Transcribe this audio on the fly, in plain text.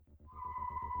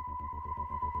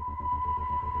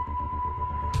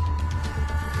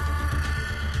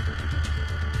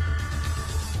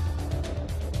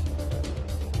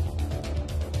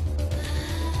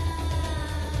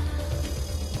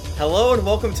Hello and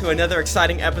welcome to another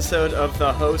exciting episode of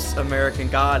The Hosts American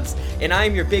Gods. And I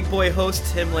am your big boy host,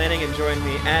 Tim Lanning, and joining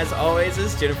me as always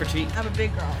is Jennifer Cheek. I'm a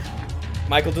big girl.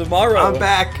 Michael DeMauro. I'm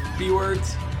back.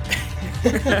 B-words.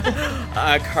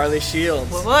 Carly Shields.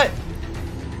 What?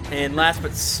 And last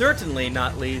but certainly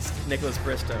not least, Nicholas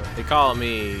Bristow. They call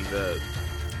me the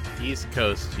East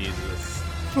Coast Jesus.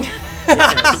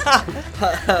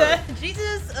 The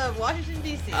Jesus of Washington,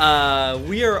 D.C.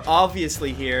 We are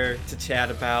obviously here to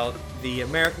chat about the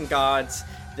American Gods,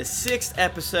 the 6th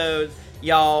episode.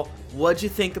 Y'all, what'd you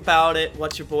think about it?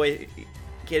 What's your boy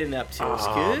getting up to? It's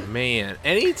good? Man,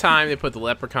 anytime they put the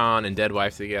Leprechaun and Dead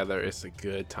Wife together, it's a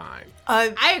good time.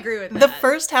 I agree with that. The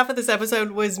first half of this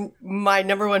episode was my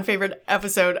number one favorite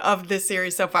episode of this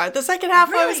series so far. The second half,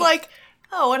 I was like,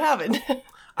 oh, what happened?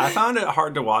 I found it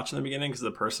hard to watch in the beginning because the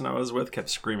person I was with kept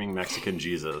screaming Mexican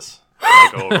Jesus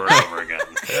like over and over again.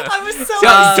 I was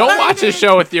so Don't watch this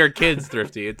show with your kids,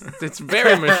 Thrifty. It's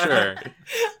very mature.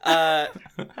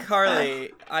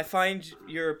 Carly, I find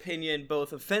your opinion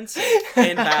both offensive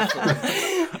and baffling.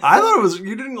 I thought it was.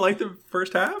 You didn't like the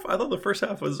first half? I thought the first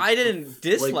half was. I didn't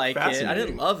dislike it. I didn't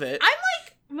fascinating. love it.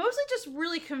 I'm mostly just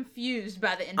really confused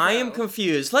by the intro. I am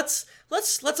confused. Let's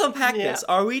unpack Yeah. this.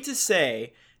 Are we to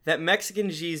say that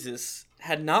Mexican Jesus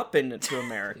had not been to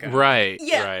America? Right.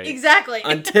 Yeah, right. exactly.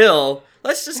 Until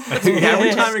let's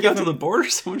Every time we got to the border,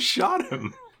 someone shot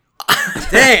him.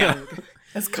 damn.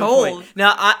 It's cold.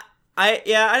 Now I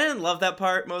didn't love that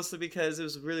part mostly because it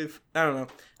was really I don't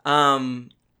know.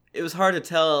 It was hard to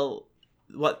tell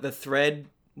what the thread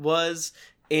was,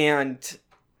 and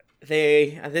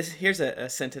here's a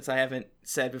sentence I haven't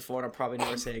said before and I'll probably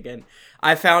never say again.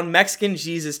 I found Mexican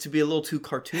Jesus to be a little too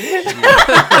cartoonish.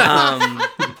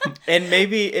 And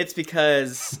maybe it's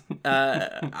because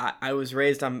I was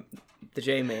raised on the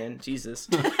J-Man, Jesus.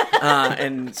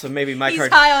 And so maybe my He's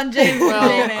high on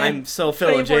J-Man. I'm so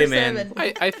filled with J-Man.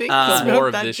 24/7. I think the more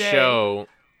of that this J. show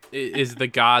is the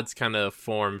gods kind of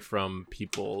form from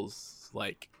people's,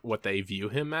 like, what they view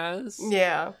him as.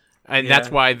 Yeah. And Yeah. that's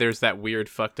why there's that weird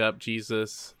fucked up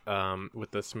Jesus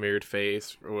with the smeared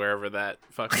face or wherever that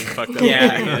fucking fucked up Yeah.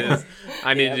 thing is.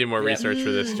 I need to do more research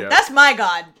for this joke. That's my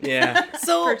god. Yeah.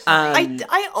 So Personally.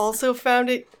 I also found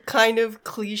it kind of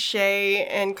cliche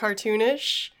and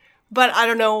cartoonish, but I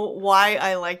don't know why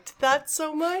I liked that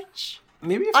so much.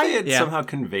 Maybe if they had Yeah. somehow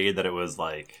conveyed that it was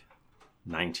like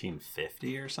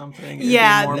 1950 or something. it'd be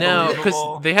Yeah, more No, believable.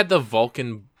 because they had the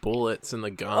Vulcan bullets and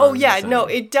the guns. Oh yeah, and- no,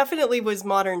 it definitely was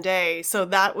modern day, so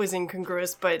that was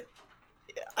incongruous, but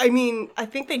I mean, I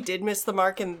think they did miss the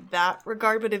mark in that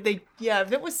regard, but if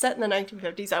it was set in the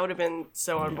 1950s, I would have been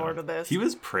so on board with this. He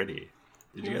was pretty.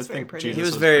 Did you was guys very think pretty. Jesus He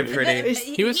was very pretty?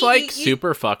 pretty. He was like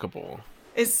super fuckable.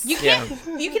 You can't.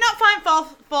 You cannot find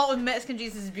fault with Mexican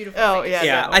Jesus' beautiful. Oh face. yeah,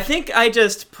 Yeah, no. I think I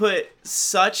just put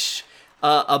such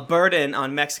a burden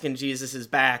on Mexican Jesus's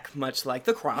back, much like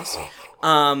the cross,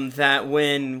 that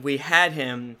when we had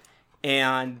him,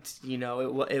 and you know,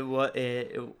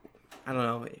 I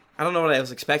don't know what I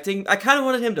was expecting. I kind of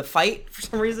wanted him to fight for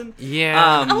some reason.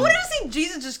 Yeah. I wanted to see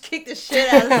Jesus just kick the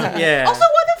shit out of them. Yeah. Also,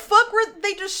 why the fuck were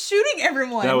they just shooting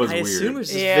everyone? That was I weird. assume it was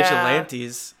just Yeah.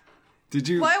 vigilantes. Did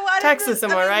you? Why Texas,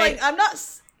 am I right? Like, I'm not.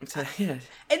 Yeah.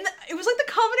 And it was like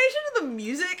the combination of the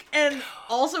music and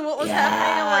also what was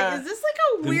happening. I'm like, is this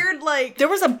like a weird like there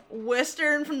was a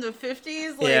western from the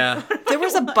 50s? Like, Yeah. there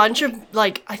was a bunch of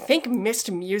like I think missed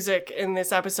music in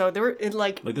this episode. There were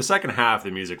like Like the second half,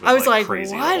 the music was I was like,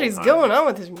 crazy. the what whole is time. going on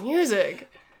with this music?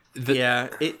 Yeah,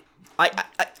 I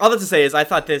all that to say is I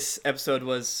thought this episode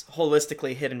was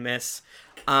holistically hit and miss.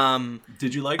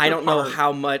 Did you like? I the don't know part-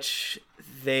 how much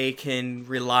they can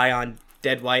rely on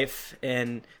Dead Wife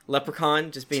and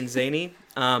Leprechaun just being zany.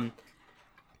 I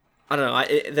don't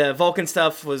know. The Vulcan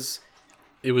stuff was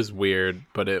It was weird,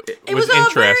 but it it was was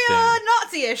interesting. very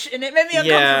Nazi-ish, and it made me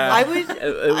uncomfortable. yeah. I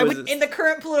would I would In the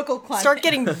current political climate. start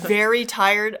getting very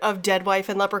tired of Dead Wife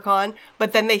and Leprechaun,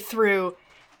 but then they threw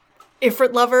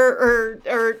Ifrit Lover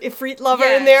or Ifrit Lover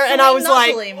Yeah, in there, and I was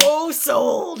like, Salim. oh,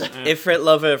 sold. Ifrit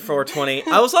Lover 420.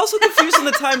 I was also confused in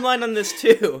the timeline on this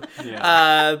too.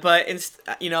 Yeah. But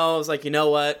I was like, you know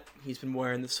what? He's been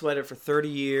wearing the sweater for 30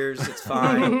 years. It's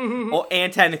fine.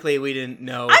 And technically, we didn't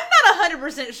know. I'm not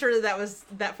 100% sure that was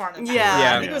that far in the Yeah,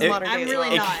 Yeah. I think it was It- modern I'm day as really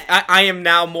well. not. I am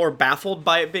now more baffled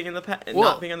by it being in the past,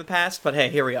 Well- not being in the past. But hey,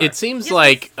 here we are. It seems Yes.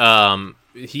 like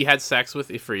he had sex with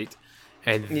Ifrit,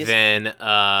 and Yes.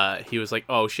 then he was like,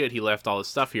 "Oh shit, he left all his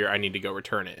stuff here. I need to go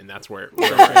return it." And that's where.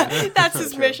 That's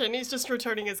his mission. He's just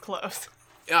returning his clothes.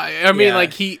 I mean, Yeah.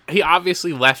 like he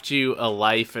obviously left you a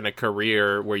life and a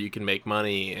career where you can make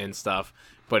money and stuff,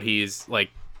 but he's like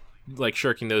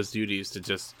shirking those duties to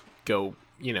just go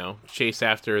chase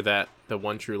after the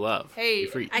one true love. Hey,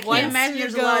 Be free. I can't Once imagine you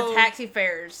there's a lot go- of taxi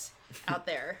fares out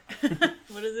there.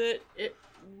 What is it?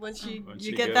 Once you Once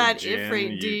get go that gin,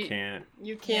 Ifrit, you can't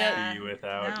you can't. Yeah. be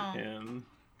without No. him.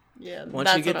 Yeah. Once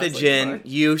that's you get what I the was gin, looking for.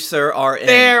 you, sir, are in.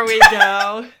 There we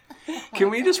go. Can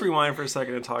we just rewind for a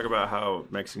second and talk about how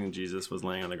Mexican Jesus was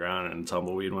laying on the ground and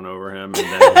tumbleweed went over him,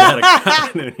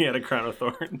 and then he had a crown of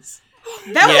thorns?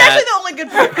 That was Yeah. actually the only good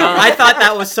part. I thought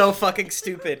that was so fucking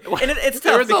stupid. And it's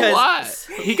There tough was because a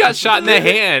lot. He got shot in the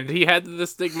hand. He had the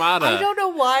stigmata. I don't know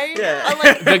why. Yeah. I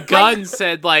like. The gun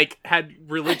said had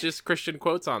religious Christian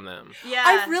quotes on them. Yeah.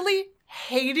 I really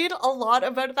hated a lot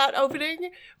about that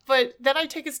opening, but then I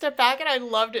take a step back and I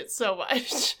loved it so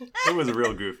much. It was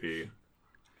real goofy.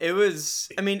 it was.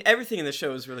 I mean, everything in the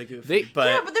show was really goofy. They- but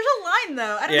Yeah, but there's a line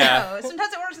though. I don't Yeah. know.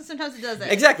 Sometimes it works and sometimes it doesn't.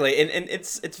 exactly, and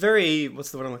it's very what's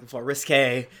the word I'm looking for?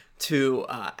 Risque to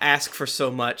ask for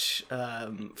so much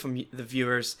from the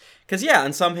viewers. Because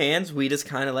on some hands we just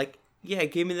kind of like. Yeah,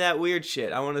 give me that weird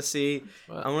shit. I want to see.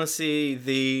 I want to see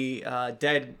the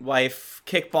dead wife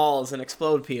kick balls and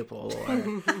explode people. Or,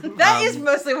 That is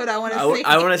mostly what I want to see.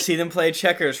 I want to see them play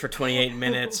checkers for 28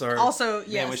 minutes. Or Also, yes.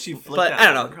 Man, when she flicked But that I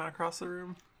don't know. leprechaun across the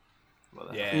room. Well,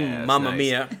 that- Yeah, Mamma nice.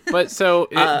 Mia. But so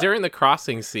Uh, during the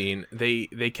crossing scene, they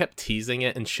kept teasing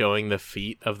it and showing the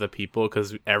feet of the people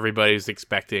because everybody was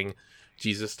expecting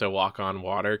Jesus to walk on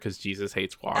water because Jesus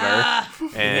hates water.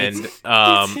 And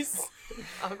He's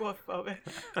aquaphobic.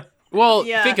 well,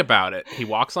 Yeah. think about it. He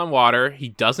walks on water. He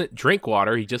doesn't drink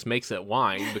water. He just makes it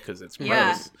wine because it's gross.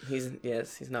 Yeah. He's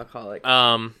an alcoholic.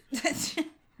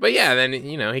 But yeah, then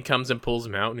he comes and pulls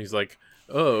him out, and he's like,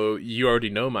 "Oh, you already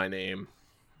know my name.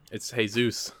 It's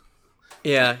Jesus."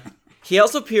 Yeah. He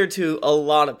also appeared to a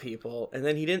lot of people, and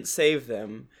then he didn't save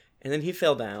them, and then he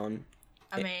fell down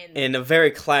I mean, in a very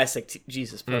classic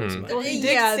Jesus pose. in my Well, opinion. he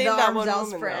did yeah, save the that arms one woman,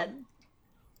 outspread.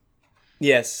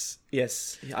 Yes,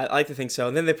 I like to think so.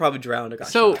 And then they probably drowned or got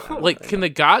So, shot. like, can the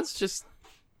gods just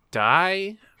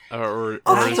die, or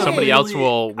Okay. somebody else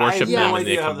will I worship have them no and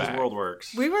they idea how come this back? world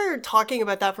works. We were talking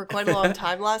about that for quite a long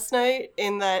time last night.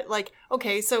 In that, like,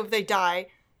 okay, so if they die,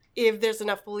 if there's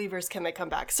enough believers, can they come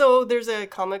back? So there's a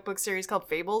comic book series called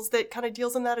Fables that kind of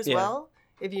deals in that as Yeah. well.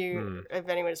 If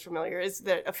anyone is familiar, is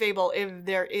that a fable? If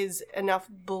there is enough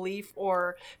belief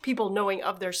or people knowing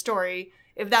of their story,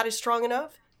 if that is strong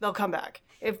enough, they'll come back.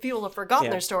 If people have forgotten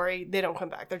Yeah. their story, they don't come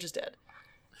back. They're just dead.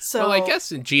 So Well, I guess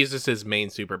Jesus' main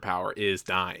superpower is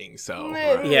dying, so...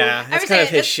 Meh. Yeah, I that's would kind say of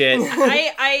his it's- shit.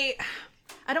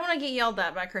 I don't want to get yelled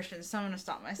at by Christians, so I'm going to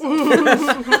stop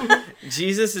myself.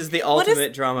 Jesus is the What is-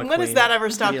 ultimate drama queen. when has that ever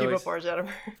stopped He you always- before,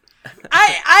 Jennifer?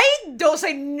 I don't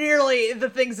say nearly the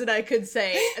things that I could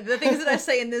say. The things that I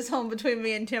say in this home between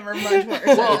me and Tim are much worse.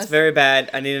 It's very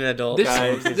bad. I need an adult.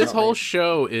 Guys, please This help whole me.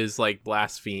 show is like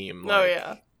blaspheme. Oh like,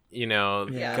 yeah.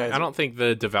 Yeah. I don't think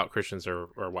the devout Christians are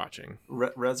watching.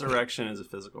 Resurrection is a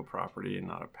physical property and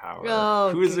not a power. Oh,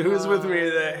 who's with me?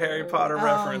 God. The Harry Potter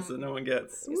reference that no one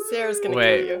gets. Sarah's gonna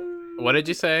Wait. kill you. What did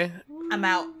you say? I'm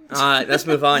out. Let's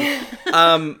move on.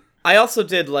 I also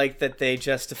did like that they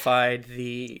justified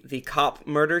the cop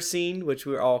murder scene, which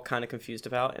we were all kind of confused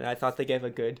about, and I thought they gave a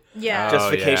good Yeah. Oh,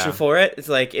 justification yeah. for it. It's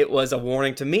like it was a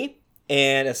warning to me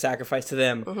and a sacrifice to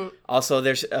them. Mm-hmm. Also,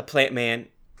 there's a plant man.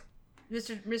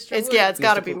 Mr. It's Wood. yeah, it's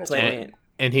gotta Mr. be Mr. Plant Wood. Man.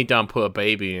 And he done put a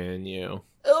baby in you.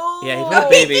 Oh, Yeah, he put a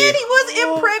baby. He did. He was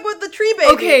impreg with the tree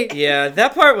baby. Okay, Yeah,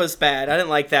 that part was bad. I didn't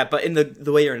like that, but in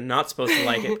the way you're not supposed to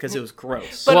like it because it was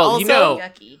gross. But Well, also, you know-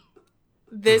 Yucky.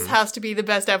 this has to be the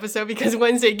best episode because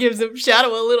Wednesday gives him Shadow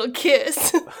a little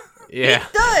kiss. Yeah.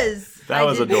 Does. That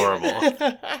was did- adorable.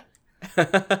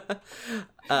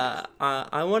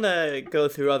 I want to go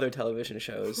through other television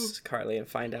shows, Carly, and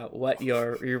find out what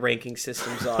your ranking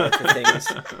systems are for things,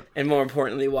 and more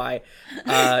importantly, why.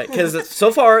 Because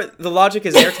so far the logic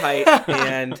is airtight,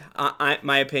 and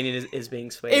my opinion is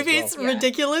being swayed. If as well. it's Yeah.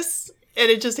 ridiculous and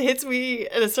it just hits me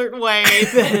in a certain way,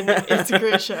 then it's a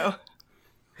great show.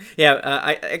 Yeah,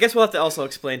 I guess we'll have to also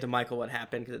explain to Michael what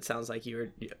happened because it sounds like you were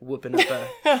whooping up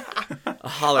a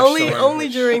holler storm. Only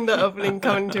during the opening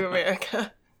Coming to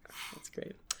America. That's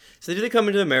great. So they did the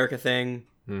Coming to America thing.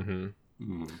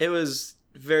 Mm-hmm. It was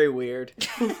very weird.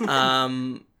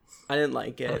 I didn't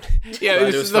like it. Yeah, But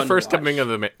this it is was the fun to first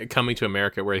watch. coming to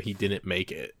America where he didn't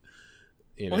make it.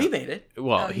 You know? Well, he made it.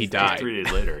 Well, Oh, he he's died. 3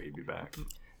 days later, he'd be back.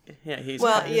 Yeah, he's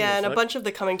Well, he's yeah, and a fuck. bunch of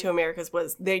the Coming to Americas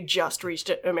was they just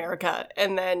reached America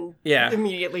and then Yeah.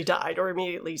 immediately died or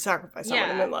immediately sacrificed someone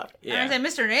and then left. Yeah. I said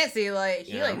Mr. Nancy, like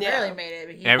he Yeah. like Yeah. barely made it.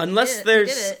 But he Ev- Unless did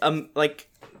there's it. like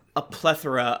a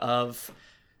plethora of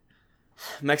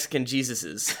Mexican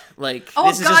Jesuses. Like, Oh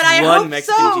this is God, just I one hope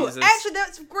Mexican so. Jesus. Actually,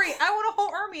 that's great. I want a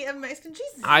whole army of Mexican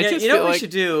Jesus. I yeah, just you know feel what we like should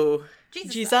do?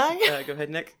 Jesus. Go ahead,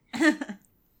 Nick.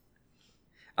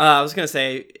 I was gonna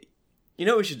say, you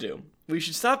know what we should do? We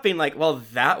should stop being like, well,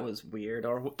 that was weird,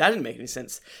 or that didn't make any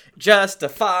sense.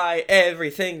 Justify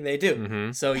everything they do.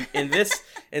 Mhm. So in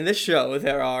this show,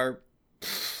 there are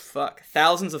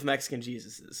thousands of Mexican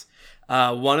Jesuses.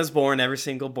 One is born every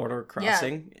single border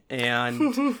crossing,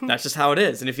 and that's just how it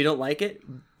is. And if you don't like it,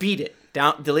 beat it.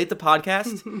 Delete the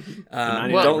podcast.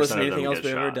 Don't listen to anything else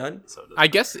we've ever done. I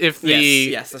guess if the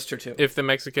Yes, that's true too. if the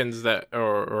Mexicans that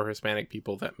or Hispanic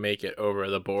people that make it over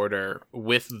the border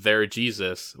with their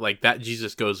Jesus, like that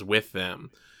Jesus goes with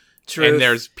them. Truth. And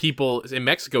there's people in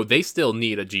Mexico, they still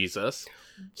need a Jesus.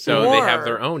 So they have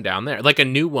their own down there. Like a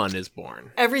new one is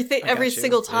born. Every you.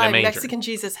 single time manger. Mexican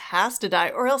Jesus has to die,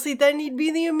 or else he'd be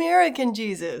the American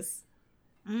Jesus.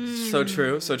 So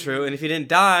true, so true. And if he didn't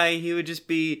die, he would just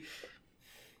be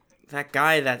that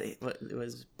guy that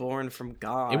was born from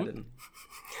God.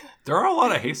 There are a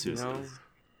lot of Jesuses. No.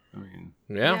 I mean,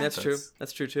 Yeah. That's true.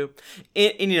 That's true too.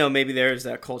 And maybe there's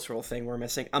that cultural thing we're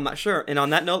missing. I'm not sure. And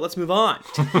on that note, let's move on.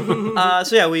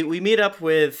 So yeah, we meet up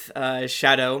with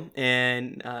Shadow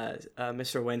and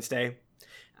Mr. Wednesday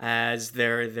as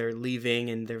they're leaving,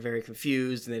 and they're very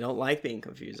confused, and they don't like being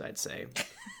confused, I'd say.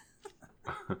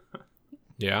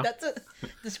 Yeah. That's a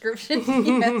description.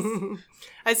 Yes.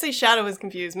 I'd say Shadow is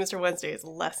confused. Mr. Wednesday is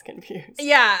less confused.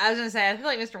 Yeah, I was gonna say. I feel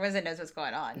like Mr. Wednesday knows what's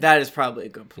going on. That is probably a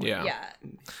good point. Yeah. Yeah.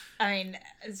 I mean,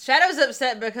 Shadow's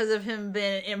upset because of him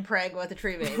being impreg with a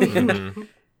tree baby. Mhm.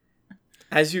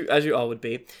 As you all would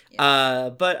be.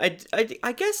 But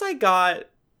I guess I got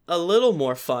a little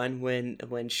more fun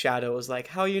when Shadow was like,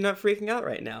 "How are you not freaking out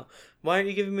right now? Why aren't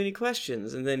you giving me any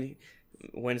questions?" And then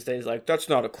Wednesday's like, "That's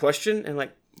not a question." And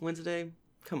like, Wednesday,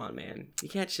 come on, man. You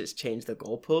can't just change the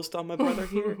goalpost on my brother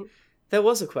here. That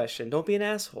was a question. Don't be an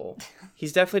asshole.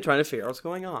 He's definitely trying to figure out what's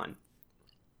going on.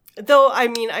 Though, I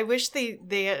mean, I wish they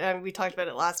we talked about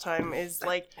it last time, is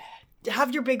like,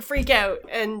 have your big freak out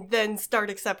and then start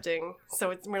accepting.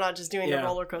 So we're not just doing the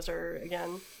roller coaster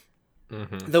again.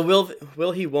 Mhm. The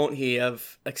will he, won't he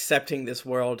of accepting this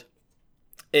world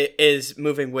is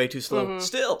moving way too slow.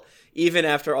 Still, even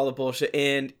after all the bullshit.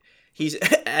 And he's,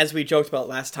 as we joked about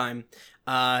last time,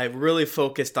 really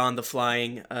focused on the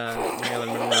flying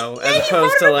Marilyn Monroe as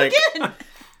opposed to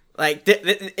like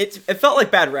it felt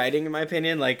like bad writing in my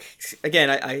opinion. Like, again,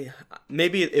 I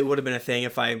maybe it would have been a thing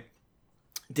if I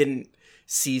didn't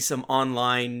see some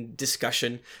online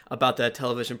discussion about the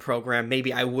television program.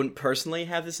 Maybe I wouldn't personally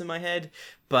have this in my head,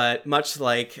 but much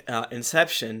like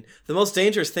Inception, the most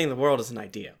dangerous thing in the world is an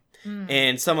idea.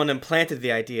 And someone implanted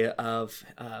the idea of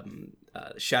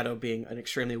Shadow being an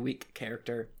extremely weak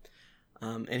character.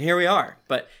 And here we are.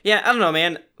 But yeah, I don't know,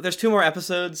 man. There's 2 more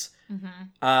episodes.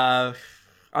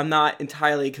 I'm not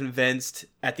entirely convinced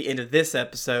at the end of this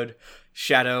episode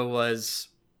Shadow was,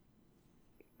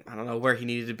 I don't know, where he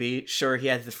needed to be. Sure, he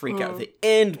had the freak out at the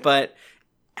end, but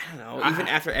I don't know. Even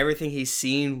after everything he's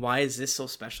seen, why is this so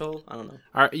special? I don't know.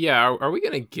 Are we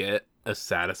going to get a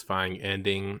satisfying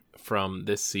ending from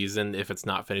this season if it's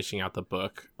not finishing out the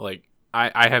book? Like,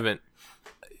 I haven't...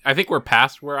 I think we're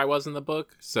past where I was in the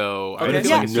book, so I it's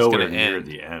feel like it's just nowhere going to near end.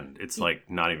 the end. It's like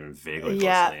not even vaguely close to the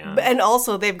Yeah, end. and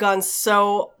also they've gone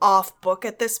so off book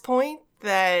at this point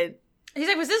that He's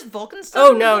like, was this Vulcan stuff?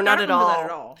 Oh, no, I not don't at remember all. that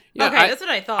at all. Yeah, okay, that's what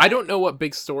I thought. I don't know what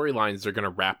big storylines they're going to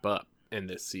wrap up in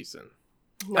this season.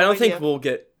 no I don't idea. think we'll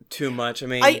get too much. I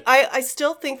mean, I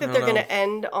still think that I they're don't going to know.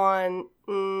 end on.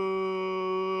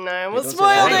 I don't almost say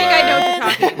spoiled that. I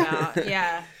it. think I know what you're talking about.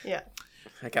 Yeah. Yeah.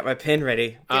 I got my pen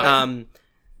ready.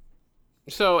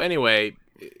 So anyway,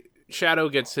 Shadow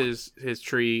gets his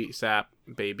tree sap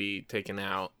baby taken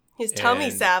out. His tummy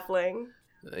And- sapling.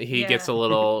 He Yeah. gets a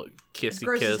little kissy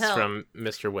Gross as kiss hell. from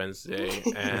Mr. Wednesday,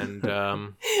 and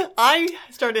I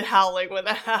started howling when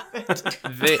that happened.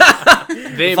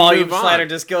 they volume move on. slider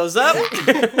just goes up.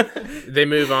 They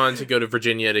move on to go to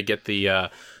Virginia to get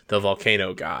the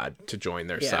volcano god to join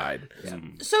their side.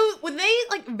 So when they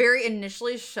like very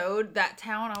initially showed that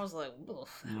town, I was like, oof,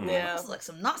 Yeah. that's like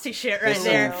some Nazi shit right There's some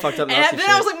there. fucked up And Nazi then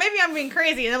shit. I was like, maybe I'm being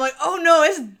crazy, and I'm like, oh no,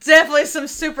 it's definitely some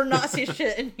super Nazi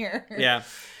shit in here. Yeah.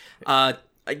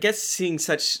 I guess seeing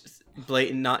such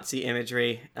blatant Nazi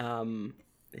imagery in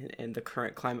the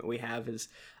current climate we have is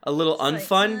a little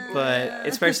unfun, but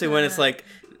especially when it's like,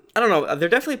 I don't know, they're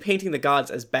definitely painting the gods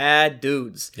as bad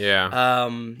dudes. Yeah.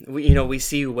 We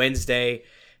see Wednesday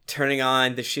turning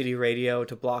on the shitty radio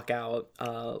to block out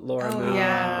Laura Moon.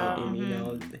 yeah.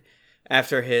 And,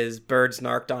 after his birds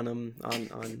narked on him,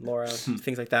 on Laura,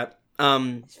 things like that.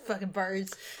 Fucking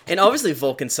birds. And obviously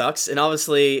Vulcan sucks, and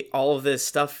obviously all of this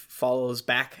stuff follows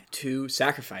back to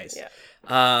sacrifice. Yeah.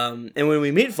 And when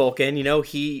we meet Vulcan,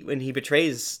 when he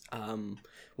betrays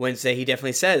Wednesday, he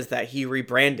definitely says that he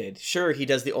rebranded. Sure, he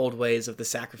does the old ways of the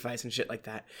sacrifice and shit like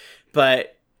that,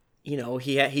 but he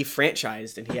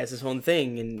franchised and he has his own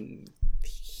thing, and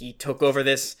he took over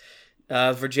this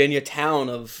Virginia town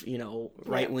of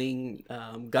right wing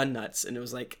gun nuts, and it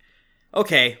was like,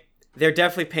 okay, they're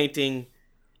definitely painting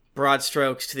broad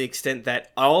strokes to the extent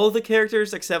that all of the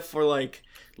characters except for like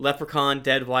Leprechaun,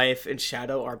 Dead Wife, and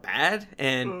Shadow are bad,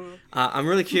 and I'm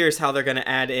really curious how they're gonna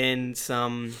add in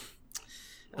some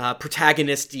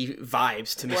protagonist-y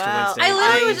vibes to Mr. Wednesday. I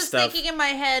literally was and just stuff. thinking in my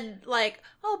head, like,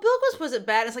 oh, Bilquis wasn't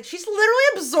bad. It's like, she's literally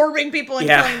absorbing people and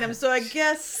Yeah. killing them, so I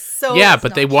guess... So Yeah, it's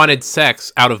but they not- wanted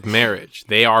sex out of marriage.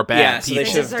 They are bad Yeah, so they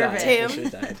people. should have deserve died. it. They Tim? should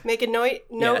have died. make a note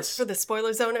Yes. for the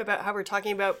spoiler zone about how we're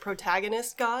talking about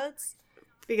protagonist gods,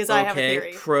 because I have a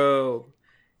theory.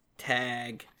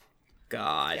 Tag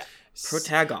God. Yeah.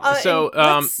 Protagon. So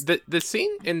and let's- the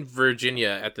scene in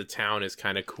Virginia at the town is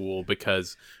kind of cool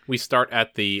because we start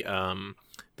at the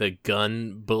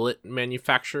gun bullet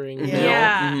manufacturing Yeah. mill.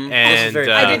 Yeah. Mhm. And, This is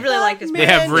very I cool. did really like this. They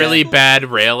have Man, really yeah. bad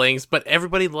railings, but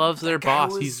everybody loves their That guy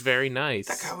boss. was- He's very nice.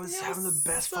 That guy was It having the was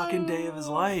best so fucking day of his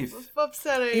life.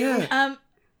 Upsetting. Yeah.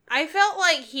 I felt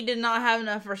like he did not have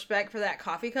enough respect for that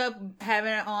coffee cup,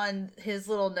 having it on his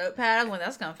little notepad. I'm like,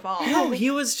 that's gonna fall. No, he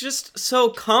was just so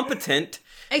competent.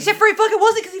 Except for he fucking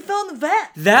wasn't because he fell in the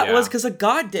vet. That Yeah. was because a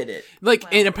god did it. Like, Wow.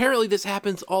 and apparently this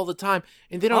happens all the time,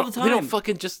 and they All don't the they don't time.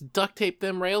 fucking just duct tape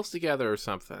them rails together or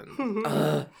something.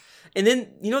 And then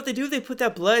you know what they do? They put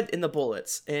that blood in the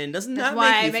bullets, and doesn't That's that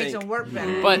why make you it makes think? him work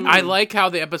better. But I like how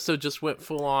the episode just went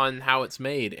full on how it's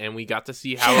made, and we got to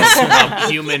see how a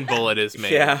human bullet is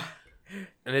made. Yeah.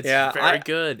 And it's Yeah, very I-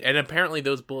 good. And apparently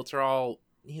those bullets are all,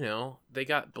 they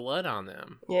got blood on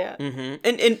them. Yeah.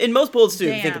 Mm-hmm. And most bullets do.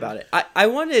 Think Damn. about it. I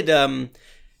wanted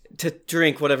to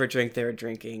drink whatever drink they were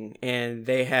drinking, and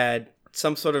they had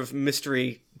some sort of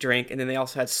mystery drink, and then they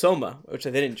also had Soma, which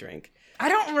they didn't drink I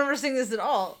don't remember seeing this at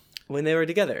all. when they were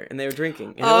together and they were drinking.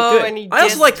 And it Oh, looked good. and he I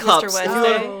also did like Mr. cups. If you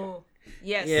Wednesday. wanna-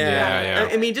 Yes. Yeah. Yeah.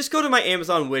 I mean, just go to my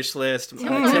Amazon wish list.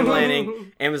 Tim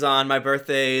Lanning, Amazon. My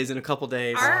birthday is in a couple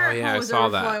days. Our yeah, I homes saw are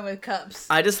that. overflowing with cups.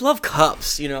 I just love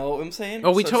cups. You know what I'm saying?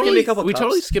 Oh, we So just give me a couple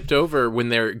totally cups. skipped over when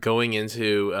they're going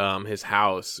into his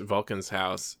house, Vulcan's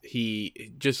house.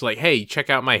 He just like, hey,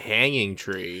 check out my hanging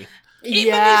tree. It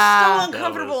Yeah. made me so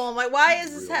uncomfortable. was I'm like, why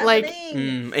is this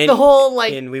happening? Like, And, The whole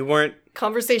like and we weren't.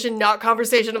 conversation, not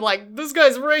conversation of like, this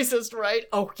guy's racist, right?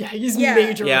 Oh yeah, he's Yeah.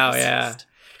 major Yeah, racist. yeah.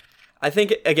 I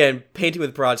think again, painting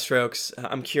with broad strokes.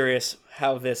 I'm curious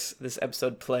how this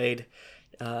episode played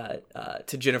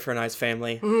to Jennifer and I's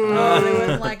family. Oh, they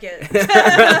wouldn't like it.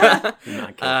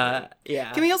 Not kidding.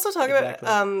 Yeah. Can we also talk Exactly.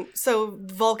 about so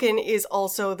Vulcan is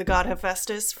also the god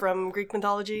Hephaestus from Greek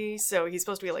mythology, so he's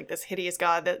supposed to be like this hideous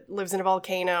god that lives in a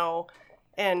volcano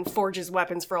and forges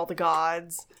weapons for all the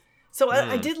gods. So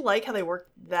I did like how they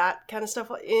worked that kind of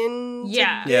stuff in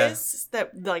Yeah. this.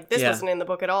 That like this Yeah. wasn't in the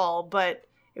book at all, but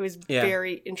it was Yeah.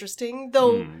 very interesting.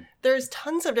 Though Hmm. there's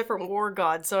tons of different war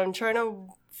gods, so I'm trying to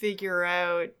figure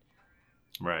out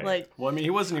Right. like- well, I mean, he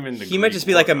wasn't even the He might Greek just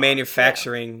be like a war god.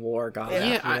 manufacturing war god. Yeah.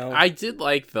 Yeah, you know? I did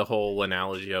like the whole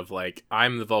analogy of like,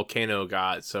 I'm the volcano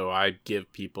god, so I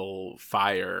give people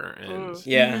fire, and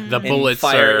yeah. Mm-hmm. the And bullets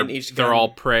fire are in each they're gun. all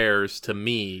prayers to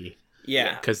me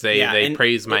yeah because they Yeah, and-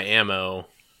 praise my ammo.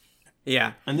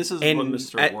 Yeah. And this is And what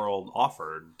Mr. at- World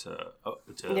offered to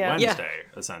Yeah. Wednesday,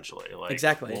 essentially. Like,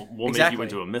 Exactly. We'll make Exactly. you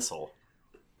into a missile.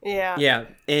 yeah. Yeah,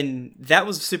 and that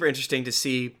was super interesting to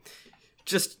see.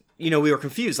 Just we were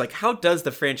confused, like how does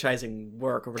the franchising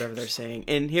work or whatever they're saying,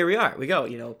 and here we are. We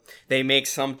go. They make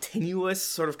some tenuous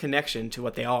sort of connection to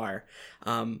what they are.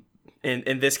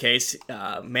 In this case,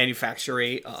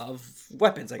 manufacturing of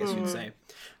weapons, I guess you'd say.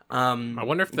 I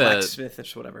wonder if the blacksmith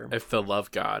or whatever. if the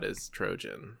love god is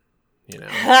Trojan. Oh,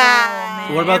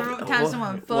 man. What about Every time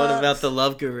someone what fucks. about the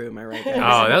Love Guru? Am I right? Guys?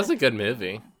 Oh, that was a good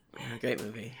movie. Great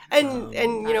movie. And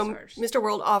Dinosaurs. Mr.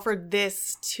 World offered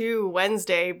this to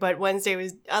Wednesday, but Wednesday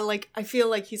was I feel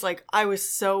like he's like, I was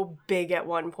so big at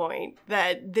one point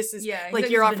that this is Yeah, he's like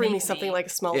like, you're "This is offering me beneath something me." like a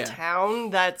small Yeah.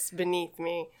 town that's beneath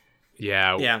me.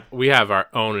 Yeah, Yeah. We have our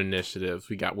own initiatives.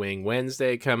 We got Wing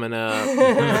Wednesday coming up.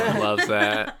 Loves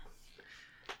that.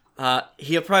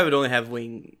 He probably would only have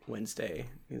Wing Wednesday.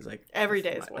 He's like Every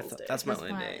day is I thought Wednesday. That's my That's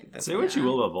only fine. day. That's Say what you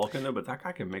will about Vulcan, though, but that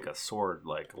guy can make a sword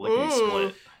like lickety Mm.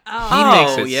 split. He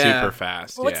Oh, makes it yeah. super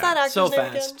fast. What's yeah. that actor's so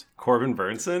name fast. Corbin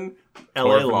Burnson, LA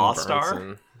Corbin Law Burnson.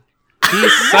 star.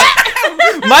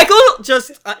 Michael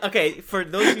just okay. For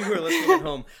those of you who are listening at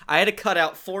home, I had to cut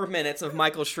out 4 minutes of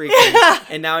Michael shrieking,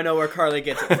 and now I know where Carly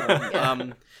gets it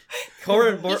from.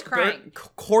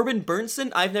 Corbin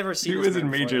Burnson. I've never seen. He this was man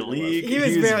in before. Major League. He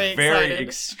was very excited.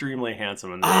 extremely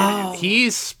handsome in the Oh.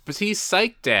 80s. He's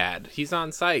Psych Dad. He's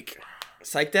on Psych.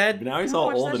 Psych But Dad. now he's I don't all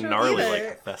watch old that and show gnarly either.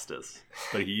 like Festus.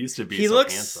 But he used to be He so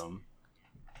looks- handsome.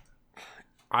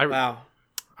 Wow.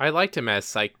 I liked him as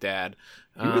Psych Dad.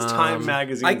 He was Time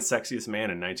Magazine's I- sexiest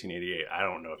man in 1988. I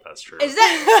don't know if that's true. Is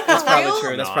that That's probably real?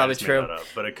 true. That's No, I probably just made true. that up,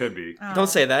 but it could be. Oh. Don't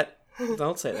say that.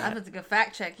 Don't say I that. have to go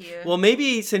fact check you. Well,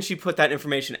 maybe since you put that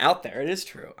information out there, it is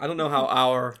true. I don't know how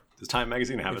our Does Time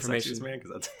Magazine have a Information. sexiest man?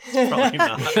 Because that's probably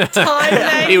not.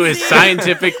 Time He was magazine.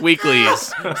 Scientific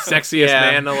Weekly's sexiest Yeah.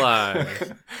 man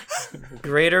alive.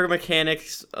 greater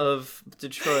mechanics of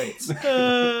Detroit's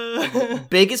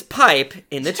biggest pipe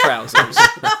in the trousers.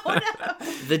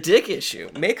 The dick issue.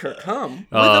 Make her come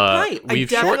with a pipe. We've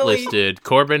definitely- shortlisted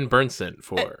Corbin Burnson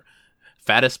for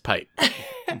fattest pipe.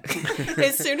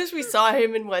 As soon as we saw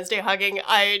him in Wednesday hugging,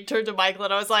 I turned to Michael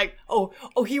and I was like, "Oh,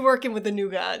 he working with the New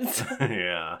Gods."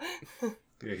 Yeah.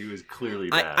 Yeah, he was clearly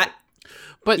bad.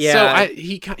 But Yeah. so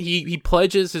he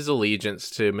pledges his allegiance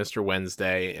to Mr.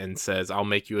 Wednesday and says, "I'll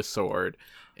make you a sword,"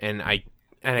 and I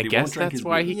He guess won't drink that's his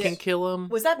why mead. he can kill him.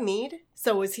 Was that mead?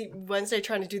 So was he Wednesday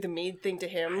trying to do the mead thing to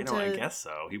him? I know, I guess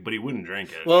so. But he wouldn't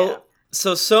drink it. Well,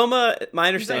 so Soma, my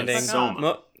understanding.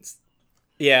 Soma.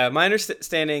 My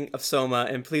understanding of Soma,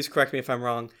 and please correct me if I'm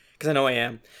wrong, because I know I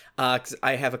am, because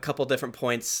I have a couple different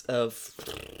points of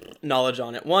knowledge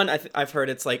on it. One, I've heard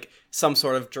it's like some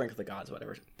sort of drink of the gods,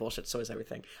 whatever bullshit. So is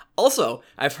everything. Also,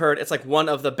 I've heard it's like one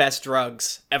of the best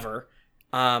drugs ever.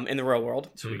 In the real world.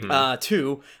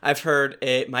 Two, I've heard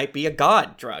it might be a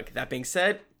god drug. That being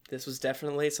said, this was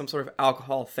definitely some sort of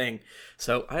alcohol thing.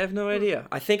 So I have no idea.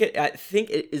 I think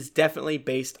it is definitely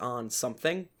based on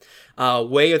something.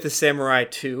 Way of the Samurai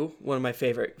 2, one of my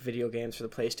favorite video games for the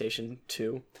PlayStation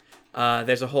 2.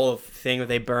 There's a whole thing where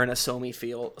they burn a Soma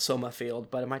field,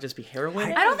 but it might just be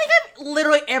heroin. I don't think I've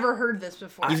literally ever heard this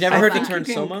before. You've never heard the That. term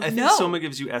Soma? I think No. Soma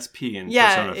gives you SP in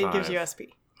Yeah, Persona 5. it gives you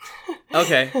SP.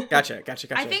 Okay, gotcha.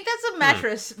 I think that's a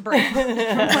mattress brand. From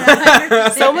what I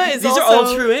understand. Soma is These are also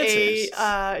all true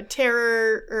a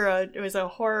terror, or it was a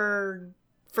horror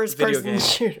first-person Video game.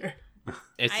 shooter.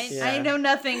 It's, Yeah. I know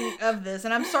nothing of this,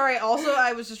 and I'm sorry. Also,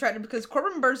 I was distracted because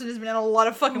Corbin Burnson has been in a lot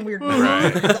of fucking weird movies.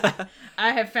 Right.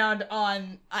 I have found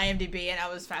on IMDb, and I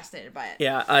was fascinated by it.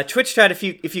 Yeah, Twitch chat. If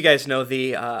you guys know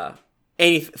the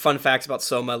any fun facts about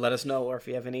Soma, let us know. Or if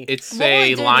you have any, It's What will it a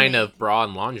do to line me? of bra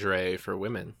and lingerie for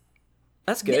women.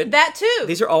 that's good. That too.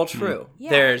 These are all true. Yeah.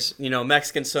 There's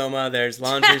Mexican Soma. There's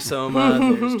laundry Soma.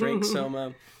 There's drink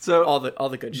Soma. So All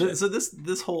the good shit. So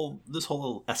this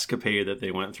whole escapade that they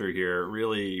went through here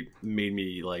really made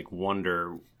me like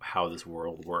wonder how this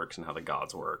world works and how the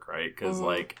gods work, right? Because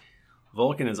like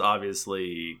Vulcan is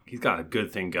obviously he's got a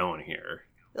good thing going here,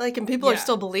 Like, and people are Yeah.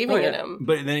 still believing in yeah. him.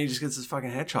 but then he just gets his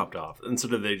fucking head chopped off, and so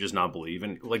do they just not believe?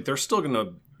 And like they're still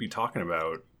gonna be talking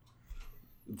about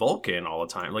Vulcan all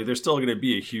the time. Like there's still gonna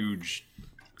be a huge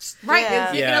right. Yeah.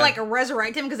 If you're Yeah. gonna like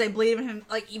resurrect him because they believe in him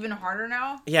like even harder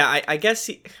now. Yeah, I guess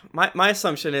my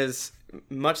assumption is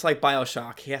much like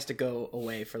Bioshock, he has to go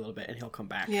away for a little bit and he'll come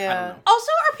back. I Yeah. don't know.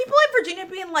 Also, are people in Virginia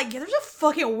being like, yeah, there's a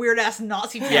fucking weird ass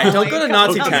Nazi town? Yeah, don't like, go to a couple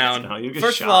Nazi times. town. No, you'll get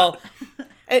First shot. of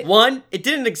all, one, it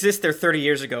didn't exist there 30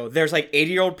 years ago. There's like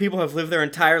 80-year-old people who have lived their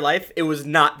entire life. It was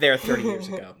not there 30 years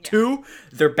ago. Two,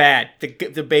 they're bad.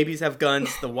 The babies have guns.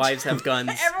 The wives have guns.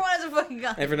 Everyone has a fucking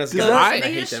gun. Everyone has Does guns. I- I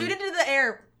They hate just them. shoot into the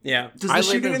air. Yeah. Does I the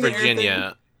live shooting in the air thing-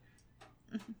 Virginia.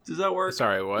 Does that work?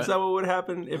 Sorry, what? Is that what would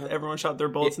happen if everyone shot their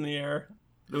bullets in the air?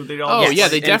 They'd all Oh Yes. yeah,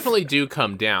 they And- definitely do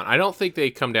come down. I don't think they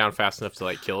come down fast enough to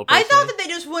like kill a I person. thought that they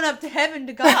just went up to heaven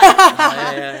to God.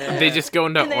 Yeah. They just go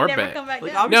into and they orbit. never come back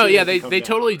Like, down. obviously No, yeah, they they come they down.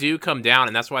 totally do come down,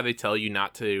 and that's why they tell you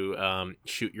not to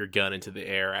shoot your gun into the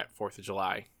air at 4th of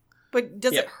July. But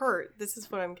does Yep. it hurt? This is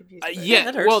what I'm confused about. Yeah,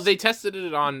 that hurts. well, they tested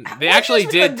it on. They What actually is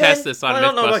with did the test gun? this on I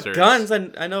don't know about MythBusters. guns.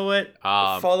 I know what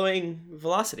Um, following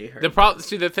velocity hurts. The problem,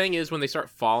 see, the thing is, when they start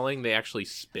falling, they actually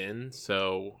spin,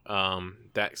 so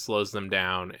that slows them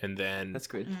down, and then That's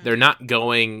good. they're not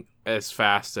going as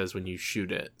fast as when you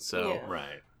shoot it. So Yeah.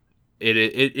 Right. it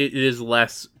is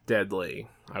less deadly,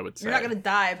 I would say. You're not gonna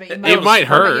die, but you It might, might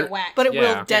hurt. Get whacked. But it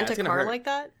Yeah. will dent it's a gonna car hurt. like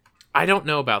that? I don't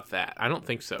know about that. I don't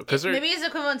think so because Maybe it's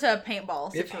equivalent to a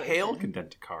paintball If situation. hail could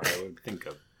dent a car, I would think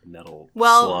a metal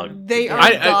Well, slug. they could are-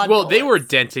 dent- God well, they were bullets.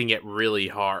 denting it really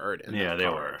hard. In Yeah, that they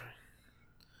car. were.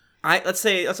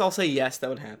 Let's all say yes, that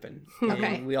would happen.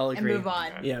 Okay. We all And agree. move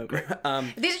on. Yeah.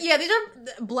 These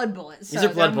are blood bullets. These so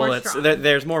are blood they're more bullets. strong.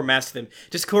 There's more mass to them.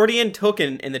 Discordian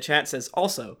Token in the chat says,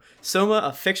 also, Soma,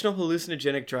 a fictional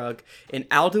hallucinogenic drug in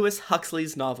Aldous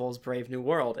Huxley's novels Brave New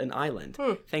World and Island.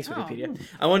 Thanks, Wikipedia.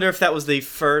 I wonder if that was the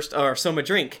first, or Soma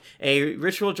drink, a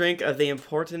ritual drink of the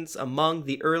importance among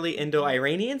the early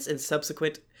Indo-Iranians and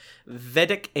subsequent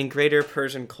Vedic and Greater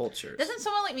Persian cultures. Doesn't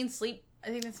someone like mean sleep? I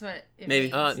think that's what it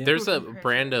Maybe. means. There's a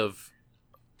brand of,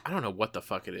 I don't know what the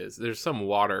fuck it is. There's some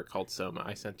water called Soma.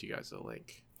 I sent you guys a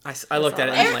link. I looked at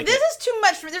it and I didn't like this it. is too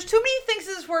much for. There's too many things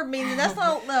this word means, and that's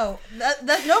not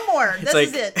that's no more. This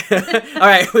It's is like, it. all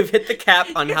right, we've hit the cap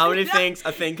on how many things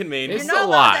a thing can mean. It's not a allowed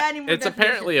lot. to add any more It's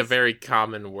apparently a definitions. very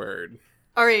common word.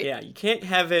 All right. Yeah, you can't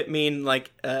have it mean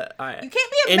like You can't be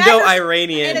a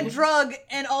Indo-Iranian. and a drug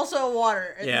and also a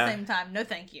water at Yeah. the same time. No,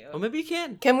 thank you. Well, maybe you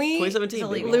can. Can we 2017. It's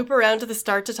baby. illegal. loop around to the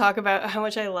start to talk about how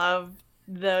much I love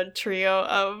the trio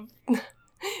of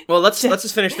Well, let's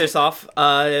just finish this off.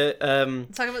 Let's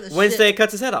talk about this. Wednesday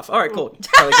cuts his head off. All right, cool.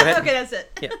 Charlie, go ahead. Okay, that's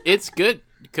it. It's good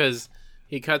because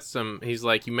he cuts some. He's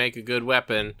like, you make a good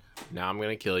weapon. Now I'm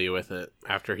gonna kill you with it.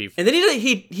 After he, And then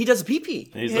he does a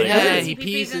pee-pee. And he's Yeah, like, yeah, yeah. he He pees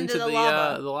pees into into the the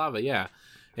lava. lava. Yeah,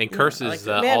 and curses like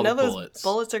that. man, all now the those bullets.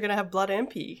 bullets are gonna have blood and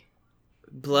pee.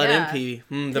 Blood Yeah. and pee.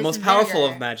 The Piss most and powerful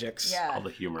vinegar. of magics. Yeah. all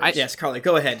the humor. Yes, Carly,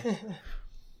 go ahead.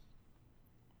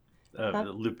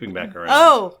 Looping back around.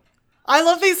 Oh, I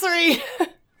love these three.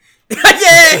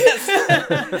 Yes!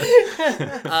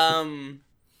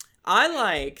 I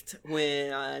liked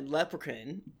when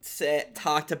Leprechaun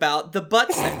talked about the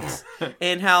butt sex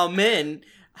and how men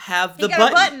have the He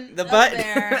got a button. The up button.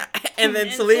 there. And then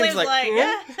And Salim's Salim's like,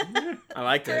 yeah. I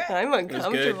liked it. I'm good.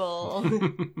 uncomfortable.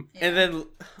 And then,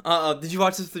 did you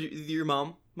watch this with your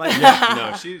mom? Mike?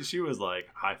 No, she was like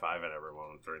high-fiving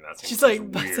everyone during that scene. She's which like, was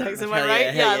butt weird. sex, am I Hell right?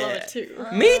 yeah, Yeah, hell I love yeah. it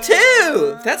too. Me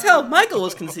too. That's how Michael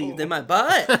was conceived, in my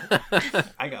butt.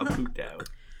 I got pooped out.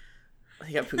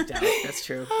 He got pooped out. That's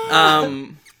true. I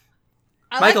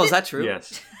Michael, liked is that true?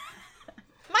 Yes.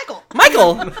 Michael?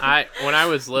 Michael. When I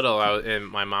was little, and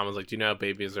my mom was like, "Do you know how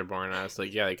babies are born?" And I was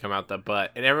like, "Yeah, they come out the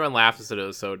butt," and everyone laughed and said it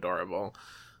was so adorable.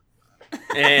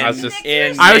 And I was just-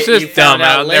 and I was you just found dumb.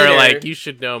 out They were later- like, "You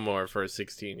should know more for a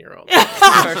 16-year-old."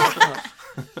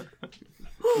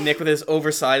 Nick with his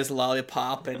oversized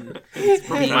lollipop and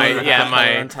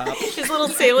my- on top. His little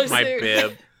sailor My suit.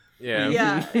 bib. Yeah.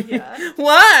 Yeah.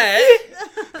 What?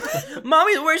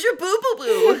 Mommy, where's your boo boo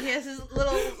boo? He has his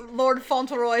little Lord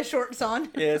Fauntleroy shorts on.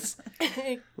 Yes,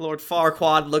 Lord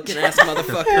Farquaad looking ass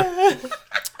motherfucker.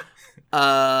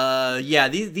 Yeah,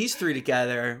 these three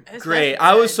together, It's great. really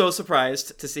I was good. so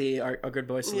surprised to see our good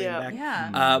boy Salim Yeah. back.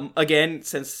 Yeah. Again,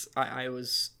 since I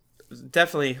was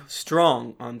definitely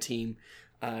strong on team,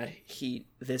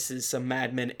 this is some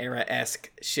Mad Men era-esque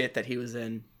shit that he was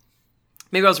in.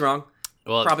 Maybe I was wrong.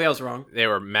 Well, Probably I was wrong. they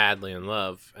were madly in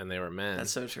love, and they were men.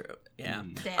 That's so true. Yeah.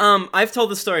 Damn. I've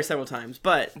told this story several times,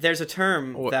 but there's a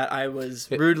term What- that I was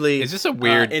rudely Is this a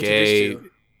weird introduced gay to.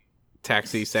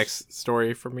 taxi sex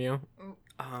story from you?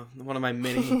 One of my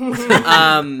many.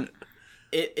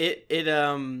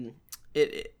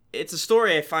 It's a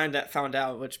story I found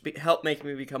out which helped make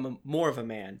me become more of a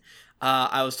man.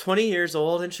 I was 20 years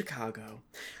old in Chicago,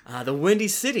 the Windy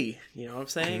City. You know what I'm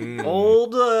saying?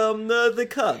 Old the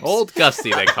Cubs. Old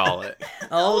Gusty, they call it.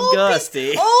 Old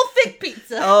Gusty. Old thick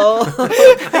pizza. Oh,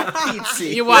 pizza.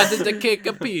 You wanted to kick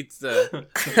a pizza.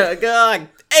 God.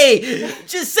 Hey,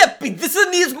 Giuseppe, this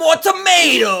one needs more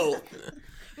tomato.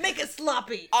 Make it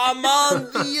sloppy. I'm on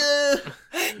the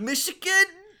Michigan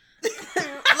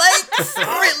lakes,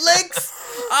 Great Lakes.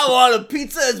 I want a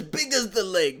pizza as big as the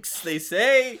lakes, they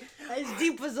say. As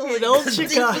deep as the In lake. old As deep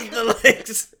Chicago. as the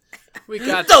lakes. We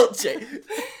got Dolce.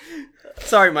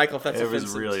 Sorry, Michael, if that's It was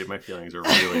offensive. really, my feelings are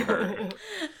really hurt.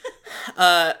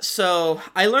 So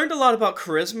I learned a lot about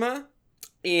charisma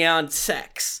and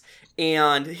sex.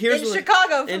 And here's In what-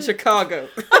 Chicago. In from Chicago.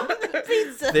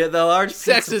 pizza. the large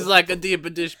sex pizza- is like a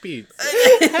deep dish pizza.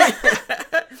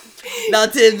 Now,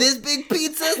 Tim, this big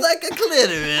pizza is like a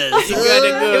clitoris. You gotta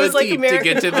It go was like deep American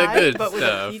to get to the Pie, good but with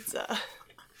stuff. a pizza.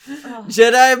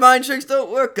 Jedi mind tricks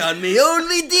don't work on me.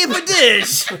 Only deeper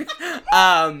dish.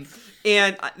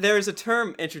 And there was a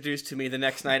term introduced to me the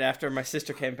next night after my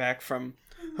sister came back from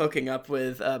hooking up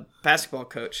with a basketball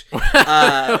coach.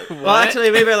 Well,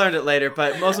 actually, maybe I learned it later,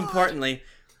 but most importantly,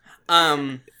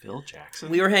 Phil Jackson?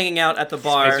 we were hanging out at the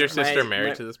bar. Is your sister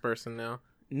married to this person now?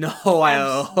 No, I.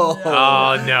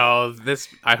 Oh no!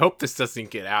 I hope this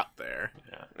doesn't get out there.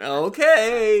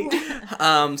 Okay.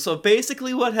 So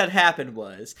basically what had happened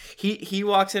was he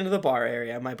walks into the bar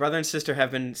area. My brother and sister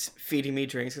have been feeding me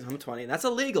drinks because I'm 20, and that's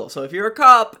illegal. So if you're a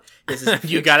cop, this is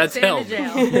You gotta Send tell him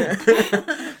to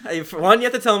me. jail. For one, you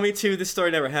have to tell me. Two, this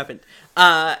story never happened.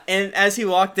 And as he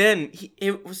walked in,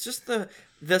 it was just the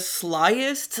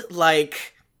slyest,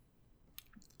 like,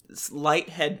 light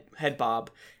head bob,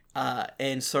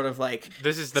 and sort of like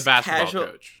This is the basketball casual-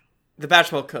 coach. the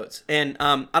basketball coats. And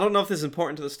I don't know if this is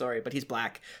important to the story, but he's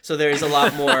black, so there's a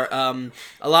lot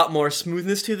more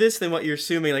smoothness to this than what you're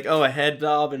assuming. Like, oh, a head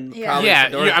bob and Yeah. probably Yeah,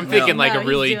 fedora. I'm thinking No. like No, a he's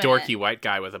really doing dorky it. white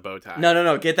guy with a bow tie.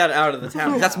 No, get that out of the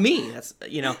town. That's me. That's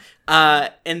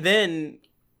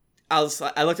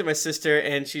I looked at my sister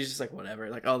and she's just like, whatever.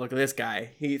 Like, oh, look at this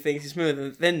guy. He thinks he's smooth.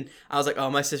 And then I was like, oh,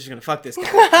 my sister's gonna fuck this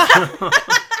guy.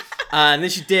 And then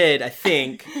she did, I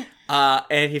think.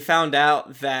 And he found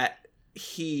out that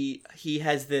he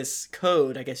has this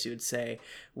code, I guess you would say,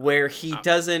 where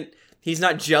he's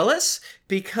not jealous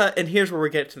because, and here's where we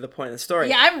get to the point of the story.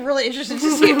 Yeah, I'm really interested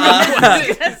to see what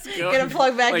he's gonna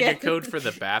plug back Like in. a code for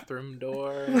the bathroom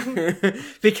door.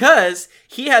 Because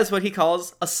he has what he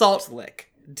calls a salt lick.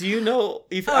 Do you know?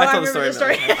 I remember the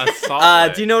story. A salt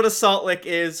lick. Do you know what a salt lick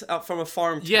is from a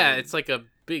farm? Yeah, town? it's like a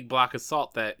big block of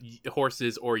salt that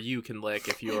horses or you can lick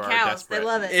if you are Cows, desperate. they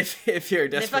love it. if you're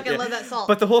They desperate. fucking yeah. love that salt.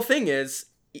 But the whole thing is,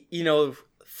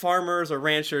 farmers or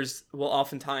ranchers will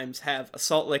oftentimes have a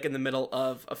salt lick in the middle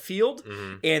of a field,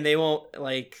 and they won't,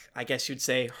 like, I guess you'd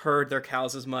say, herd their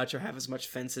cows as much or have as much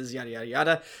fences, yada yada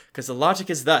yada. Because the logic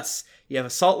is thus: you have a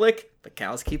salt lick, the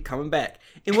cows keep coming back.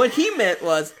 And what he meant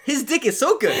was his dick is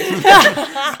so good,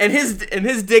 and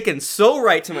his dick is so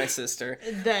right to my sister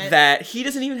that he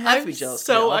doesn't even have to be jealous.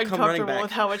 so I'll come running uncomfortable back.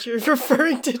 with how much you're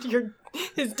referring to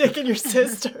his dick and your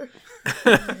sister.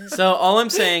 So all I'm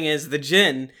saying is the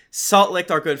gin salt licked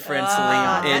our good friend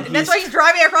Salim, and that's why he's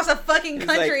driving across a fucking he's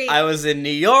like, country. I was in New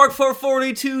York for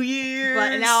 42 years.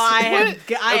 but now I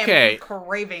Okay. am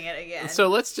craving it again. So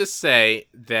let's just say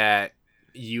that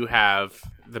you have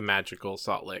the magical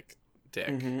salt lick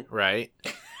dick, right?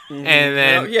 Mhm. And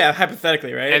then Well, yeah,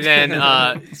 hypothetically, right? and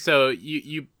then so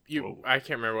you I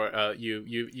can't remember what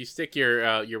you stick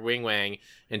your wing wang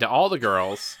into all the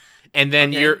girls, and then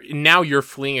Okay. you're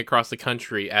fleeing across the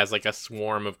country as like a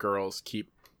swarm of girls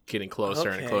keep getting closer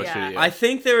and Okay. closer Yeah. to you. I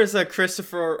think there was a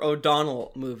Christopher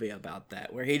O'Donnell movie about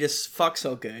that where he just fucked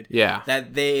so good Yeah.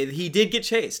 that he did get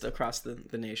chased across the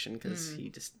nation because he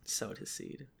just sowed his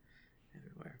seed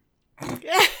everywhere.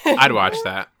 I'd watch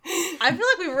that. I feel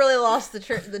like we really lost the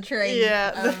train.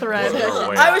 Yeah, the thread.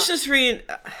 discussion. Yeah. I was just reading.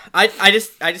 I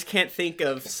just can't think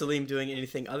of Salim doing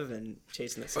anything other than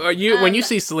chasing this. When you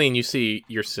see Celine, you see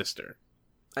your sister.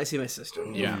 I see my sister.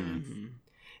 Yeah. Mhm.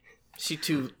 She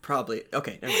too probably.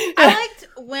 Okay. Never mind. I liked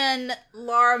when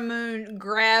Laura Moon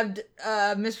grabbed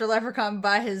Mr. Leprechaun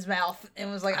by his mouth and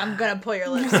was like, "I'm gonna pull your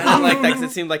lips I didn't off." like that because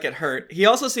it seemed like it hurt. He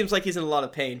also seems like he's in a lot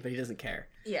of pain, but he doesn't care.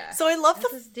 Yeah. So I love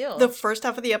That's his deal. the first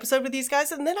half of the episode with these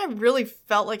guys, and then I really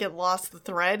felt like it lost the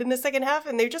thread in the second half,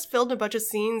 and they just filled a bunch of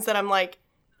scenes that I'm like,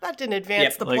 that didn't advance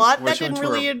Yep. the Like, plot. where That she went didn't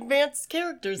to really her- advance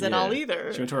characters at all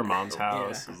either. She went to her mom's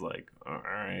house. It was like, oh, all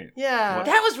right. Yeah.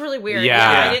 That was really weird.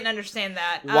 Yeah. Yeah, I didn't understand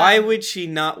that. Why would she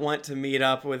not want to meet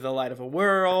up with the light of a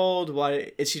world?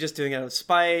 Why is she just doing it out of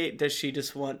spite? Does she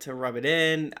just want to rub it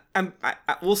in?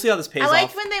 We'll see how this pays I liked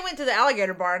off. when they went to the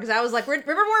alligator bar because I was like,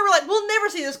 remember when we were like, we'll never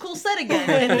see this cool set again.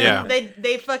 And then Yeah.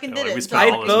 they fucking did Like, we it. So spent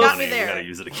it all this both- got money. me We there. gotta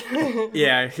use it again.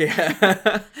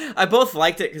 Yeah. I both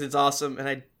liked it because it's awesome, and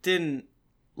I didn't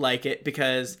like it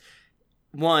because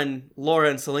one, Laura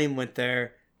and Salim went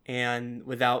there, and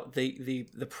without the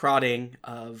prodding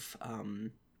of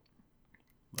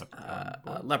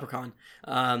Leprechaun.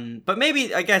 But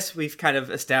maybe I guess we've kind of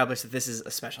established that this is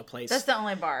a special place. That's the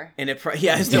only bar. And it's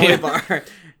the only bar,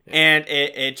 and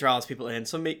it draws people in.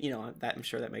 So that I'm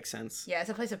sure that makes sense. Yeah, it's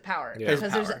a place of power Yeah.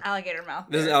 because there's Power. an alligator mouth.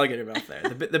 There's an there. alligator mouth there.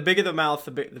 The bigger the mouth,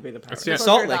 the bigger the power. It's the-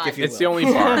 Salt Closer Lick, to if you It's will. the only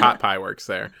bar. Hot Pie works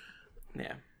there.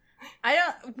 Yeah. I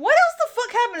don't. What else the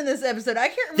fuck happened in this episode? I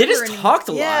can't remember. They just anymore. talked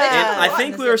a lot. Yeah. And They talked a I lot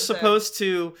think in we this were episode. supposed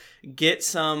to get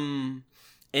some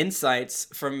insights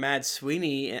from Mad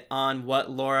Sweeney on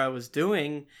what Laura was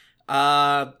doing.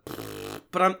 But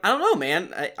I don't know,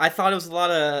 man. I thought it was a lot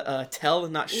of tell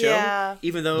and not show. Yeah.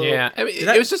 Even though Yeah, I mean, Did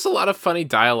that- it was just a lot of funny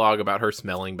dialogue about her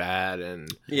smelling bad, and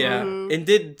Yeah. Mhm. And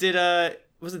did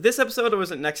was it this episode or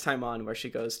was it next time on where she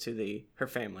goes to her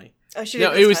family? Oh, she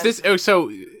no, did it was time. this. Oh,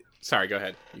 so sorry. Go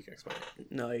ahead. You can explain.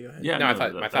 No, you go ahead. Yeah, No, I no,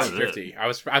 thought that I thought was it was it. Thrifty. I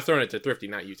was throwing it to Thrifty,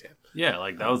 not you, Tim. Yeah,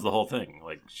 like that was the whole thing.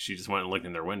 Like she just went and looked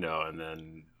in their window and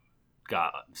then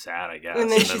got sad, I guess,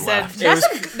 And then she said, left.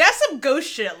 That's some ghost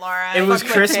shit, Laura. It was Fuck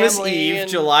my Christmas family Eve, and-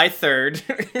 July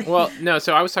 3rd. Well, no.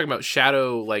 So I was talking about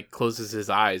Shadow like closes his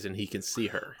eyes and he can see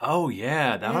her. Oh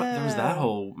yeah, there was that Yeah.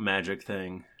 whole magic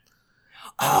thing.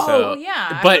 Oh, So-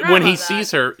 yeah. I But forgot when he about that.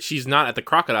 sees her, she's not at the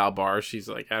crocodile bar. She's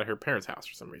like at her parents' house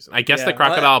for some reason. I guess Yeah, the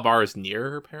crocodile bar is near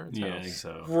her parents' Yeah, I house. think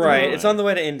so. Right, it's on the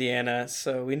way to Indiana,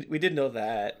 so we did know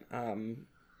that. I don't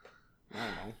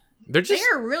know. They're They just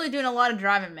are really doing a lot of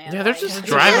driving, man. Yeah, they're Like, just it's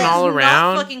driving all not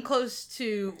around. fucking close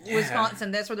to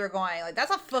Wisconsin. That's where they're going. Like, that's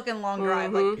a fucking long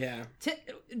drive. Like, Yeah.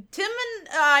 Tim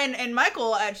and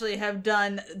Michael actually have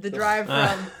done the drive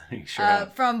from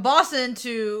Sure. from Boston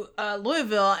to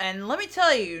Louisville, and let me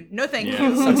tell you, no thank Yeah,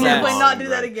 you. sucks Definitely ass. not do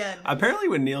that Right. again. Apparently,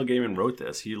 when Neil Gaiman wrote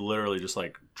this, he literally just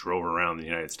like drove around the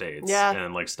United States, Yeah.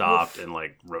 and like stopped and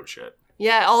like wrote shit.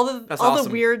 Yeah, all the That's all awesome.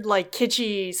 the weird like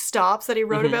kitschy stops that he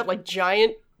wrote about, like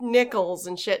giant nickels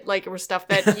and shit, like were stuff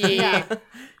that he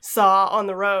saw on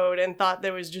the road and thought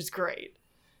that was just great.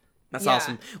 That's Yeah.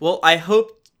 awesome. Well, I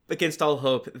hope against all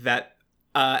hope that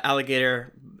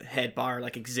alligator head bar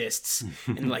like exists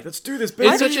and like let's do this. it's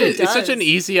Baby. such an does.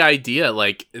 easy idea.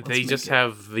 Like they make just it.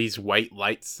 have these white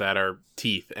lights that are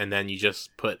teeth, and then you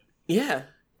just put Yeah.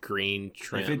 green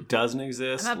trim. If it doesn't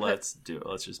exist, I'm not let's do it.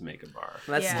 Let's just make a bar.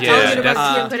 That's Yeah, Yeah, Alligator that's-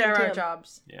 Bar, uh, put it in our Tim.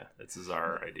 jobs. Yeah, this is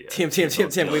our idea.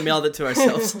 Tim. We mailed it to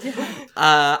ourselves.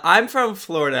 I'm from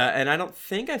Florida, and I don't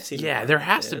think I've seen. a yeah, bar there like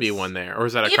has to be this. one there, or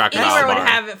is that a If crocodile anywhere bar? would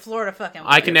have it, Florida fucking.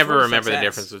 I can would. never Florida remember the sucks ass.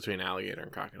 difference between alligator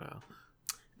and crocodile.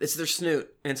 It's their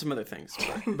snoot and some other things,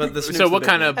 but the snoot's So the what big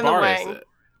kind one. of And the bar is wang. it?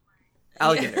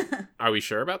 alligator? Are we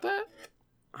sure about that?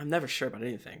 I'm never sure about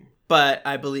anything, but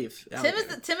I believe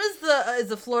alligator. Tim is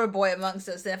the Florida boy amongst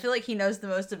us. I feel like he knows the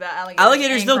most about alligators.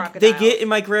 Alligators, and they crocodiles. get in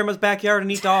my grandma's backyard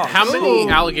and eat dogs. How many Ooh.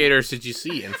 alligators did you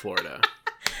see in Florida?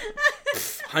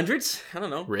 Hundreds? I don't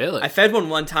know. Really? I fed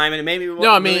one time and it made me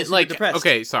No, I mean really super like depressed.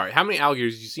 okay, sorry. How many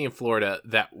alligators did you see in Florida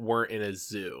that weren't in a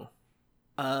zoo?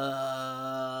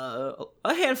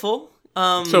 A handful.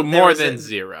 So there more was than a-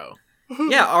 zero.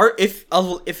 Yeah, or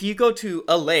if you go to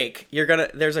a lake,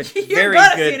 there's a You're very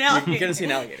gonna good see an alligator. you're gonna see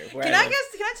an alligator. where Can I I live. guess?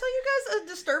 Can I tell you guys a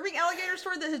disturbing alligator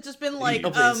story that has just been like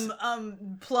Oh, please.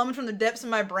 plumbed from the depths of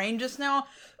my brain just now?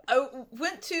 I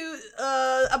went to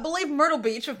I believe Myrtle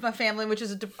Beach with my family, which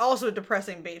is also a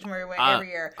depressing beach where we went every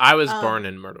year. I was born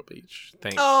in Myrtle Beach.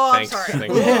 Thanks. Oh, I'm thanks, sorry.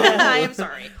 thanks a lot. I am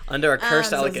sorry. Under a cursed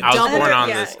so alligator. I was Double- born on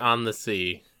Yeah. this on the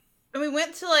sea. And we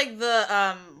went to like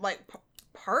the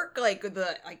park, like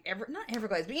the not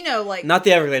Everglades, but you know, like Not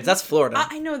the Everglades. That's Florida.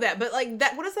 I know that, but like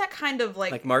that. What is that kind of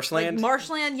like marshland? Like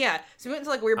marshland, yeah. So we went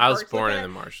to like weird. I was parks born like in the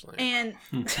that. marshland.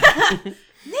 And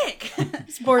Nick.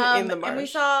 He's born in the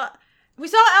marsh. And we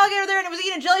saw an alligator there, and it was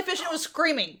eating a jellyfish, and it was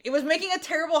screaming. It was making a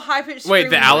terrible high pitched. Wait,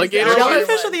 the alligator?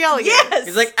 Jellyfish or the alligator? Yes.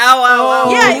 He's like, ow, ow,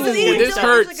 ow. Yeah, it was eating This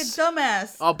jellyfish like a hurts.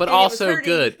 dumbass. Oh, but and it was also hurting,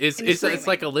 good. and he was It's screaming.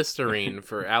 like a Listerine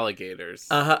for alligators.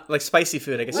 Like spicy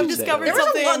food, I guess I've you'd say. discovered There was a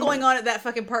lot something- going on at that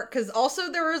fucking park because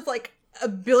also there was like a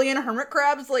billion hermit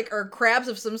crabs, or crabs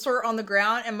of some sort on the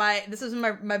ground, and this was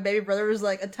when my baby brother was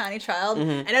like a tiny child,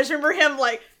 and I just remember him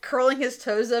like curling his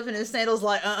toes up in his sandals,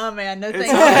 like, man, no thank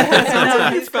you. It sounds No,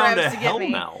 like you these found crabs a to get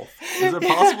me. hellmouth. Is it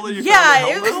possible that you Yeah, found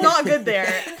a it was hellmouth? not good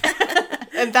there.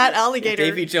 And that alligator,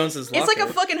 Davy Jones's It's like a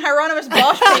locker. fucking Hieronymus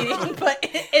Bosch painting, but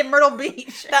in Myrtle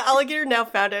Beach. that alligator now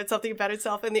found out something about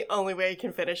itself, and the only way it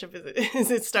can finish it is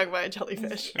it's stung by a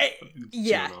jellyfish.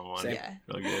 Yeah. 2-1. Same. Yeah.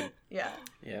 Really good. Yeah.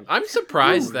 Yeah. I'm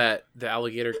surprised that the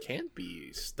alligator can't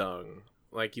be stung.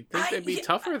 Like you'd think they'd be yeah.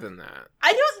 tougher than that.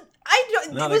 I don't.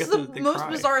 No, It they was get the they most cry.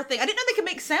 bizarre thing. I didn't know they could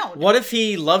make sound. What if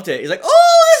he loved it? He's like,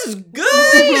 oh, this is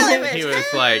good. jellyfish. He was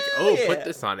like, "Oh, Yeah. put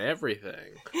this on everything."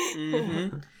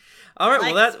 Mm-hmm. All right,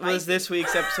 well, Like that was this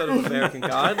week's episode of American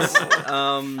Gods.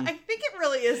 I think it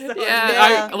really is. Though.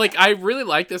 Yeah, I really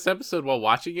liked this episode while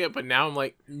watching it, but now I'm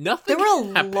like, nothing. There were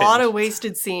a happened. lot of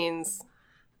wasted scenes.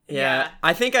 Yeah, Yeah.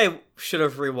 I think I should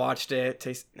have rewatched it.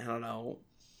 I don't know.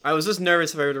 I was just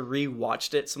nervous if I would have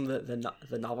rewatched it. Some of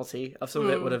the novelty of some of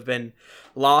it would have been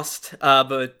lost.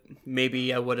 But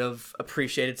maybe I would have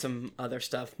appreciated some other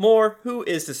stuff more. Who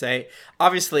is to say?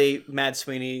 Obviously, Mad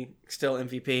Sweeney still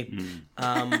MVP.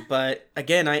 But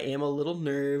again, I am a little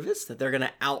nervous that they're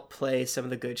gonna outplay some of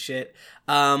the good shit.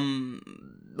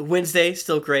 Wednesday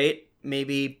still great.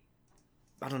 Maybe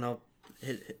I don't know.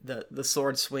 The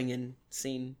sword swinging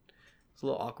scene. It's a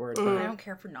little awkward. But I don't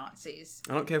care for Nazis.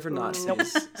 I don't care for Nazis. Nope.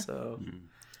 So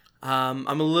I'm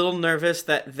a little nervous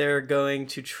that they're going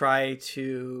to try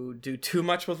to do too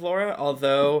much with Laura,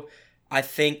 although I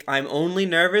think I'm only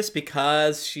nervous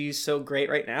because she's so great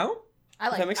right now. I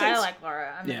that make like sense?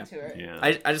 Laura. I'm Yeah. into her. Yeah.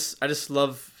 I just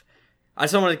love I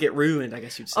just don't want to get ruined, I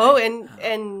guess you'd say. Oh,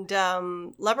 and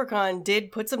Leprechaun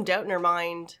did put some doubt in her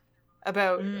mind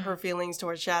about her feelings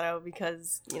towards Shadow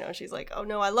because, she's like, oh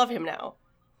no, I love him now.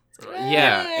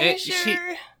 Yeah, and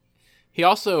sure. he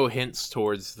also hints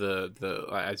towards the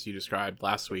as you described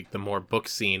last week, the more book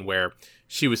scene where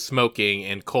she was smoking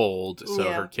and cold,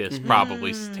 so her kiss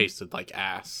probably tasted like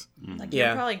ass. Like, Yeah.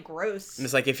 you're probably gross. And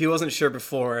it's like, if he wasn't sure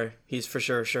before, he's for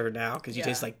sure now, because you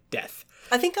taste like death.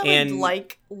 I think I would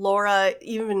like Laura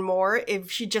even more if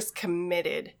she just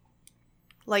committed.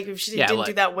 Like, if she didn't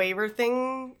do that waiver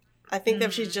thing. I think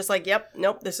that she's just like, yep,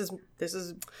 nope, this is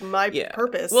my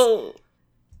purpose. Well,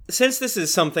 since this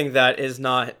is something that is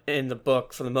not in the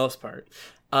book for the most part,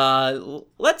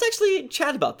 let's actually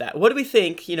chat about that. What do we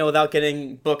think, without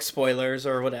getting book spoilers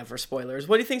or whatever spoilers,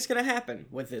 what do you think's going to happen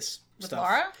with this stuff?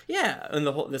 Laura? Yeah, and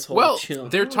this whole Well, chill.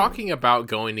 they're talking about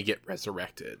going to get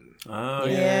resurrected. Oh,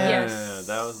 Yeah. yeah. Yes.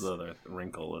 That was the other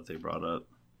wrinkle that they brought up.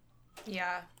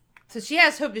 Yeah. So she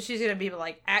has hope that she's going to be,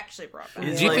 like, actually brought back.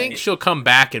 Do you think she'll come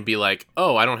back and be like,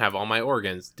 oh, I don't have all my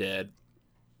organs dead?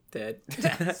 Dead.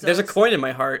 There's a coin in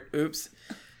my heart. Oops.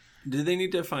 Did they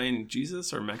need to find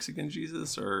Jesus or Mexican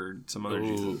Jesus or some other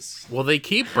Jesus? Well, they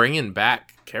keep bringing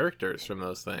back characters from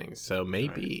those things, so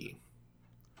maybe.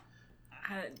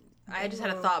 I just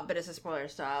had a thought, but it's a spoiler,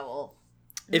 so I will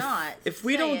not If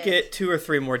we say don't it. get 2 or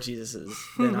 3 more Jesuses,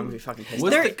 then I'm going to be fucking pissed.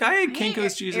 Was the guy I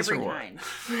Kinko's hate Jesus or every what?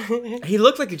 kind. He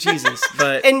looked like a Jesus,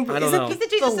 but And I don't isn't know. He's the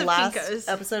Jesus the of last Kinko's.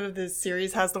 episode of this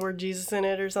series has the word Jesus in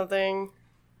it or something.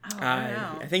 Oh, I don't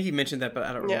know. I think you mentioned that, but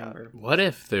I don't Yeah. remember. What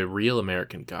if the real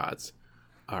American gods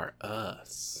are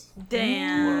us?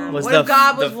 Damn. Was What if the-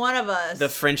 God was the- one of us? The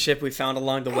friendship we found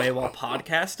along the way while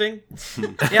podcasting.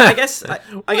 Yeah, I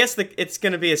guess it's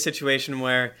going to be a situation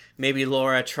where maybe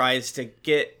Laura tries to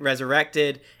get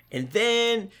resurrected, and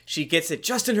then she gets it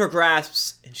just in her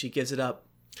grasps, and she gives it up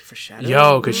for Shadow.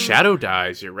 Yo, because Shadow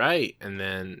dies, you're right. And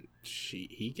then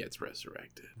he gets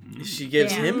resurrected. She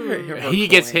gives Yeah. him her He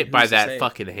gets coin. hit by Who's to that say?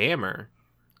 fucking hammer.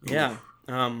 Yeah.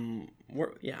 I'm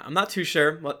not too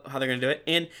sure how they're going to do it.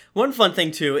 And one fun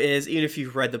thing, too, is even if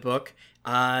you've read the book,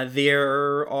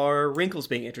 there are wrinkles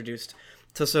being introduced.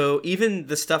 So even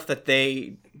the stuff that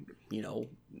they,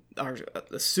 are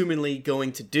assumingly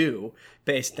going to do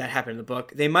based that happened in the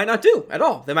book, they might not do at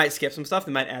all. They might skip some stuff.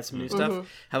 They might add some new stuff,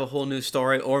 have a whole new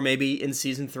story, or maybe in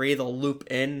season 3 they'll loop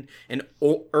in an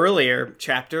earlier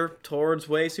chapter towards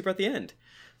way super at the end.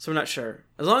 So we're not sure.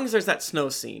 As long as there's that snow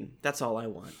scene, that's all I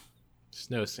want.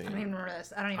 Snow scene. I don't even remember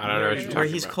this. I don't even I don't know remember what you're this. Where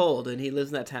talking he's about. cold and he lives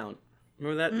in that town.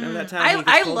 Remember that town? he gets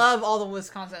I cold? love all the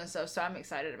Wisconsin stuff, so I'm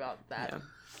excited about that. Yeah.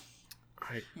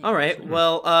 Right. All right.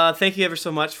 Well, thank you ever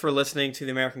so much for listening to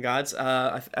the American Gods.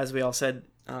 As we all said,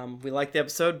 we liked the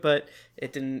episode, but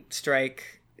it didn't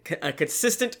strike a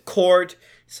consistent chord.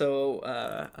 So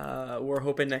we're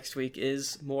hoping next week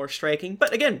is more striking.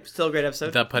 But again, still a great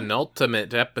episode. The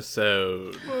penultimate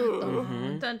episode.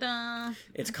 Dun, dun.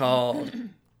 It's called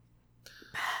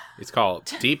It's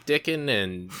called Deep Dickin'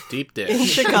 and Deep In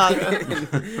Dish. Chicago.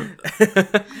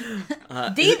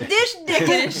 Deep dish dick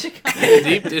in Chicago.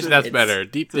 Deep Dish, that's better.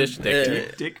 Deep Dish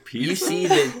Dick. Dick Pete.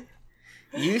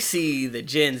 you see the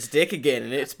Jin's dick again,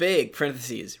 and it's big.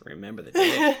 Parentheses. Remember the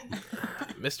dick.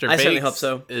 Mr. I Bates certainly hope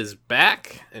so. is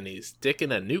back, and he's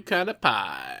sticking a new kind of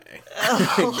pie.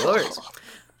 Glorious.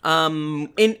 And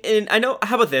I know.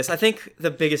 How about this? I think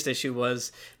the biggest issue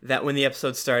was that when the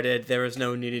episode started, there was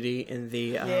no nudity in the.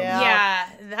 Yeah. Yeah,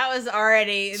 that was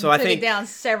already So I took think- it down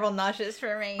several notches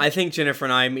for me. I think Jennifer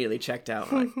and I immediately checked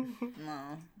out. Like,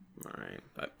 No. all right.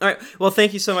 Well,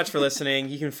 thank you so much for listening.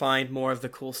 You can find more of the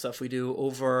cool stuff we do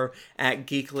over at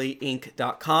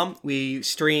geeklyinc.com. We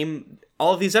stream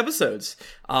all of these episodes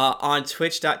on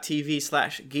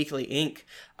twitch.tv/geeklyinc,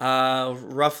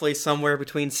 roughly somewhere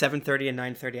between 7:30 and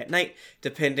 9:30 at night,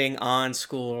 depending on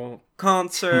school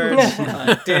concerts,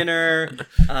 dinner,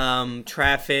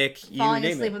 traffic, you Falling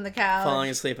name asleep it. on the couch.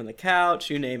 Falling asleep on the couch,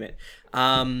 you name it.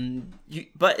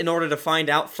 But in order to find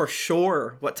out for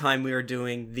sure what time we are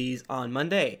doing these on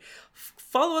Monday,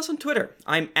 follow us on Twitter.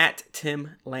 I'm at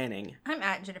Tim Lanning. I'm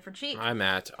at Jennifer Cheek. I'm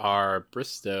at R.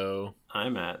 Bristow.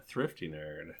 I'm at Thrifty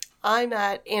Nerd. I'm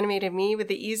at Animated Me with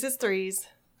the E's as 3s.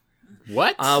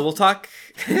 What? We'll talk.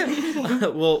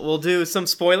 we'll do some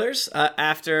spoilers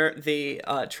after the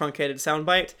truncated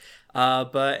soundbite.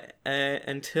 But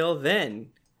until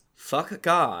then, fuck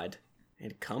God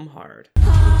and come hard.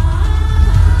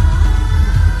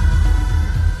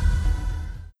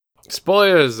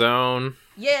 Spoiler zone.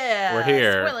 Yeah. We're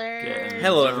here. Spoilers. Yeah.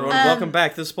 Hello, everyone. Welcome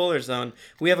back to the Spoiler Zone.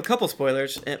 We have a couple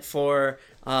spoilers for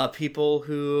people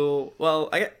who, well,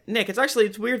 Nick,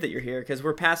 it's weird that you're here because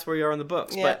we're past where you are in the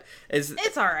books, Yeah. but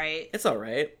It's all right. it's all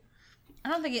right.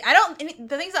 The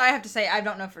things that I have to say, I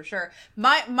don't know for sure.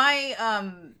 My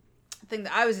thing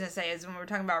that I was gonna say is when we were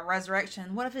talking about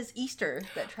resurrection, what if it's Easter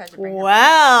that tries to bring her back?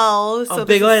 Well, so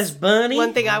Big this is ass bunny.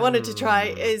 one thing I wanted to try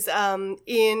is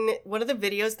in one of the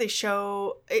videos they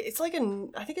show it's like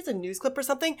I think it's a news clip or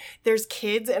something. There's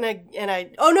kids and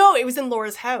I oh no, it was in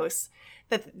Laura's house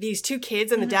that these two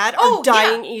kids and the dad are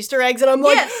dying Easter eggs, and I'm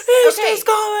like, Yes, Easter's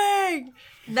coming.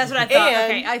 That's what I thought.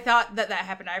 And Okay, I thought that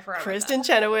happened. I forgot. Kristen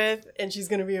Chenoweth, and she's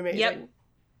gonna be amazing.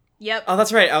 Yep. Oh,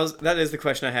 that's right. That is the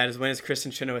question I had: is when is Kristen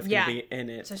Chenoweth Yeah. going to be in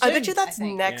it? So I soon, bet you that's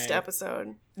think. next Yeah.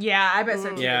 episode. Yeah, I bet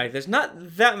so too. Yeah, there's not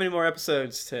that many more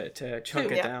episodes to chunk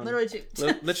Two, it yeah, down. Literally two.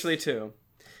 Literally two.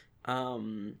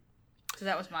 So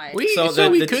that was my. We So so the-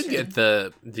 we the- could get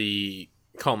the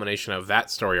culmination of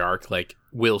that story arc. Like,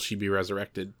 will she be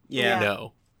resurrected? Yeah.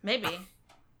 No. Maybe.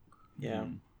 Yeah.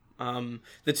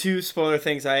 The two spoiler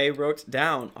things I wrote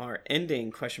down are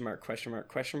ending ?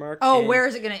 Oh, and, where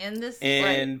is it going to end this?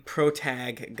 and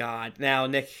protag God. Now,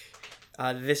 Nick,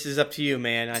 this is up to you,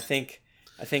 man. I think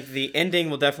the ending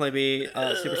will definitely be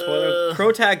super spoiler.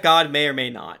 Protag God may or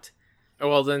may not. Oh,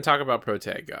 well, then talk about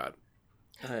Protag God.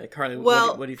 Carly,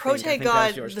 Well, what do you think? I Protag think God,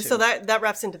 that's yours, too. so that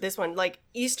wraps into this one. Like,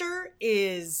 Easter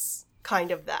is kind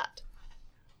of that.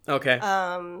 Okay.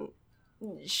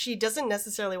 She doesn't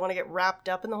necessarily want to get wrapped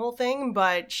up in the whole thing,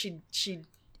 but she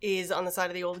is on the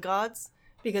side of the old gods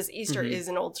because Easter is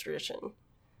an old tradition.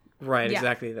 Right, Yeah.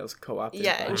 exactly. That was co-opted.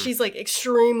 Yeah, by- and she's like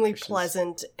extremely Christians.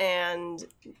 pleasant and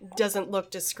doesn't look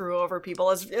to screw over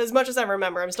people. As much as I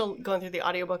remember, I'm still going through the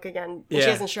audiobook again. And Yeah. she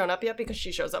hasn't shown up yet because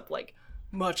she shows up like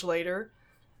much later.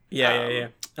 yeah.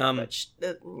 But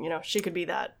she could be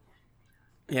that.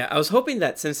 Yeah, I was hoping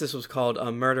that since this was called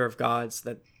Murder of Gods,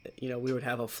 that we would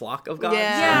have a flock of gods.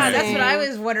 Yeah. Yeah, Right. that's what I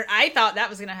was wondering. I thought that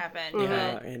was going to happen.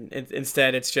 Yeah, But and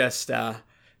instead it's just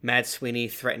Mad Sweeney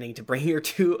threatening to bring her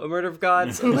to a murder of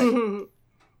gods. I'm like,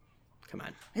 come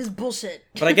on. it's bullshit.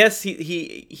 But I guess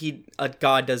a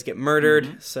god does get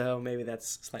murdered, so maybe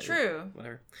that's slightly True.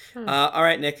 whatever. All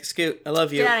right, Nick, Scoot, I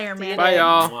love you. Get out of here, man. Bye,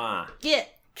 y'all. Mwah. Get.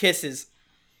 Kisses.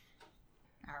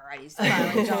 Alright, he's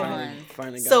finally gone.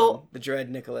 Finally So- gone. The dread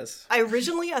Nicholas. I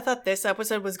thought this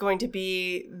episode was going to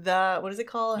be the, what is it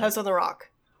called? House on the Rock.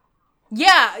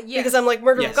 Yeah, yeah. Because I'm like,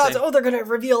 Murder Yeah, of Gods, same. they're going to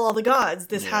reveal all the gods.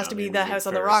 This Yeah, has to be maybe the a House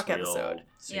on the Ferris Rock wheel episode.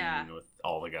 scene Yeah. with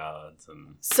all the gods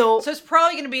and So, So it's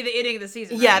probably going to be the ending of the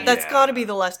season. yeah, right? that's Yeah. got to be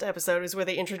the last episode is where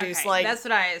they introduce, Okay, like, that's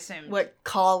what I assumed. what,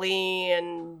 Collie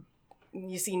and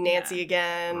you see Nancy Yeah.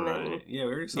 again right. and Yeah,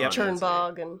 we already saw Yep. Nancy.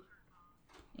 Chernbog and,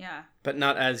 Yeah. But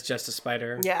not as just a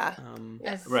spider. yeah.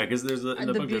 As- Right, because in the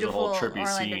The book there's a whole beautiful trippy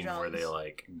Orlando scene where Jones. they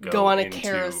like Go on a into-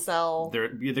 carousel. They're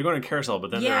going on a carousel,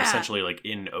 but then they're Yeah. essentially like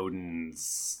in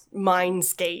Odin's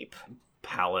Mindscape.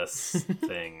 palace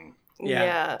thing. Yeah.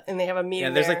 Yeah. And they have a meeting Yeah,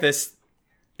 there's there. like this.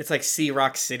 It's like Sea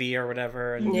Rock City or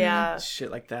whatever, and Yeah. shit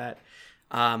like that.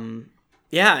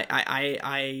 Yeah,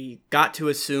 I got to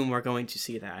assume we're going to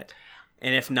see that,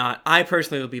 and if not, I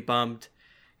personally will be bummed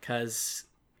because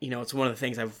it's one of the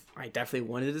things I definitely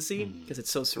wanted to see because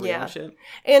it's so surreal Yeah. and shit.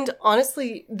 And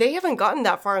honestly, they haven't gotten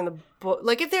that far in the book.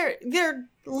 Like, if they're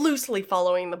loosely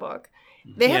following the book,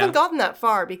 they Yeah. haven't gotten that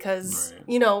far because,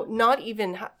 Right. not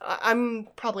even, I'm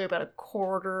probably about a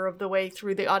quarter of the way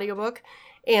through the audiobook,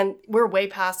 and we're way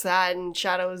past that, and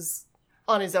Shadow's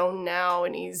on his own now,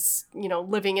 and he's,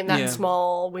 living in that Yeah.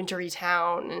 small wintry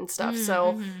town and stuff.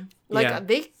 So, like, Yeah.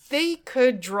 they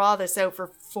could draw this out for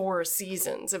 4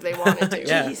 seasons if they wanted to.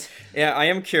 Yeah, yeah. I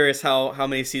am curious how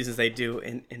many seasons they do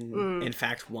in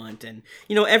fact want, and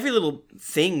every little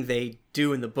thing they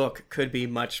do in the book could be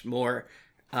much more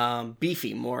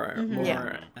beefy, more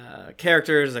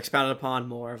characters expounded upon,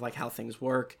 more of like how things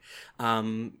work,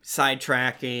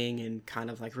 sidetracking and kind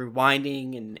of like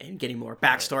rewinding and getting more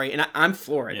backstory. And I'm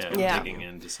for it. Yeah, Yeah. digging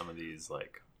into some of these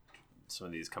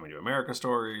coming to America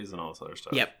stories and all this other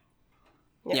stuff. Yep.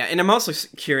 Yeah, and I'm also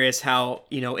curious how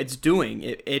it's doing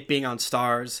it being on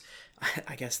Stars.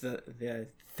 I guess the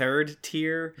third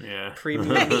tier Yeah.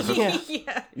 premium.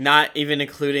 yeah. Not even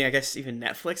including, I guess, even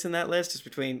Netflix in that list, just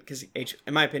between because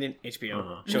in my opinion,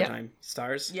 HBO, Showtime,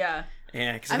 Stars. Yeah.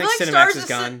 Yeah, because I I feel think like Cinemax Stars is is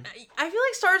gone. I feel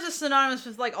like Stars is synonymous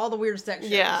with like all the weird sex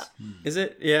shows. Yeah. Is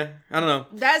it? Yeah, I don't know.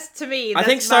 That's to me. I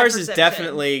think that's my Stars is perception.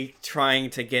 definitely trying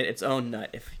to get its own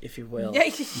nut, if you will. Yeah.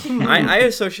 I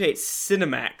associate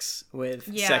Cinemax with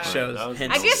Yeah. sex Right, shows. that was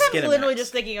Hence I guess I'm Skinemax. literally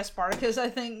just thinking of Spartacus. I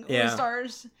think Yeah. with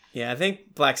Stars. Yeah, I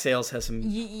think Black Sails has some,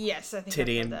 Yes, I think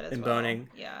Titty I've heard and- that as and well. boning.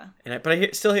 Yeah.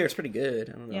 but still hear it's pretty good.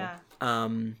 I don't know. Yeah.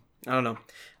 I don't know.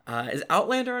 Is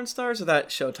Outlander on Stars or that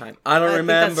Showtime? I don't I think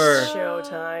remember. that's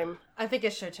Showtime. I think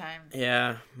it's Showtime.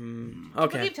 Yeah. People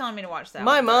Okay. keep telling me to watch that.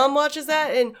 My one, but- mom watches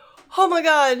that, and oh my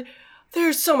god,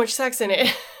 there's so much sex in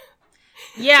it.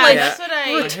 Yeah, Like, that's what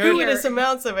I Gratuitous hear.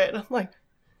 amounts of it. I'm like,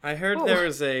 I heard Oh. there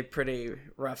was a pretty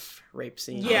rough rape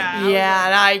scene. Yeah. yeah,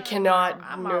 and I cannot.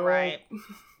 I'm no. alright.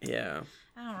 Yeah.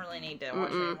 I don't really need to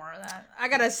watch any more of that. I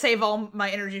gotta save all my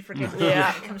energy for Kids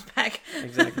Yeah. when it comes back.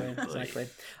 Exactly. Exactly.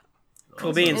 Cool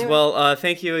Awesome. beans. Well,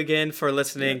 thank you again for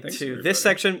listening Yeah, thanks, to everybody. this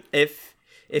section.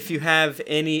 If you have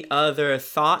any other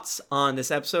thoughts on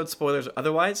this episode, spoilers or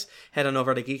otherwise, head on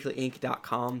over to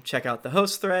geeklyinc.com, check out the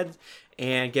host thread,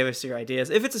 and give us your ideas.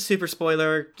 If it's a super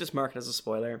spoiler, just mark it as a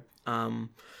spoiler.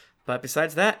 But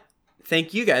besides that,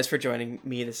 thank you guys for joining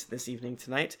me this evening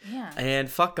tonight. Yeah. And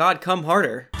fuck God, come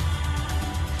harder.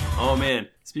 Oh man!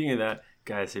 Speaking of that,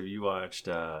 guys, have you watched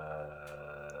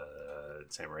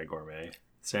Samurai Gourmet?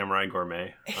 Samurai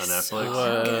Gourmet on Netflix.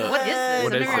 What is this?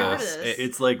 What I've is never heard of this? this.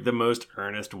 It's like the most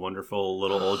earnest, wonderful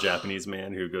little old Japanese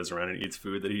man who goes around and eats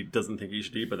food that he doesn't think he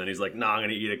should eat, but then he's like, "Nah, I'm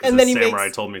gonna eat it because And the then he samurai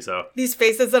makes- told me so." These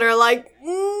faces that are like,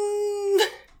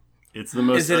 It's the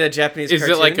most. Is it a Japanese Is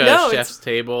cartoon? it like a No, chef's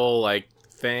table like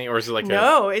thing, or is it like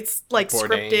no, it's like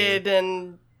Bourdain. scripted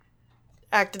and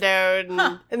acted out, and,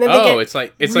 Huh. and then a? they Oh, get it's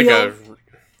like a Are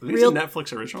these real- a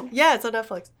Netflix original? yeah, it's on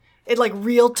Netflix. It like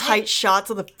real tight shots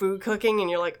of the food cooking, and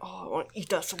you're like, oh, I want to eat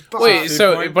that so bad. wait. food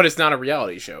So, porn? but it's not a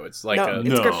reality show. It's like No. a. It's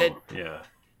No. scripted.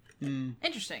 Yeah,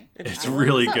 Interesting. it's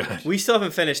really good. We still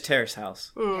haven't finished Terrace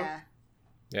House. Yeah.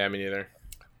 Yeah, me neither.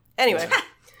 Anyway,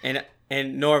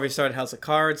 And nor have we started House of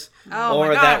Cards. Oh or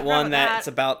my God, I that forgot one about that's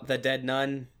that. about the dead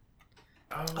nun.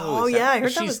 oh is that- yeah, I heard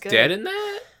She's that was good. dead in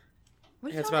that.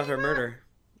 What are you It's about talking her murder.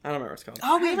 I don't remember what it's called.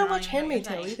 Oh, we I haven't don't watched know Handmaid's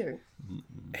Tale anything. either.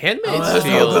 Handmaid's that's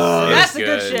Tale. so good. is That's the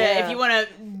good shit. Yeah. If you want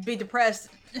to be depressed,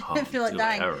 Oh, feel like do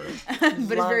dying, whatever.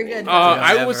 but it's very good.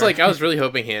 I was Ever. like, I was really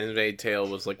hoping Handmaid's Tale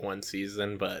was like one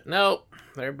season, but no,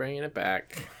 they're bringing it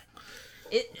back.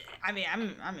 I mean,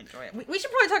 I'm enjoying it. We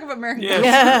should probably talk about American Yeah.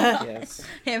 Gods. Yeah. Yes.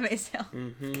 Handmaid's Tale.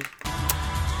 Mm-hmm.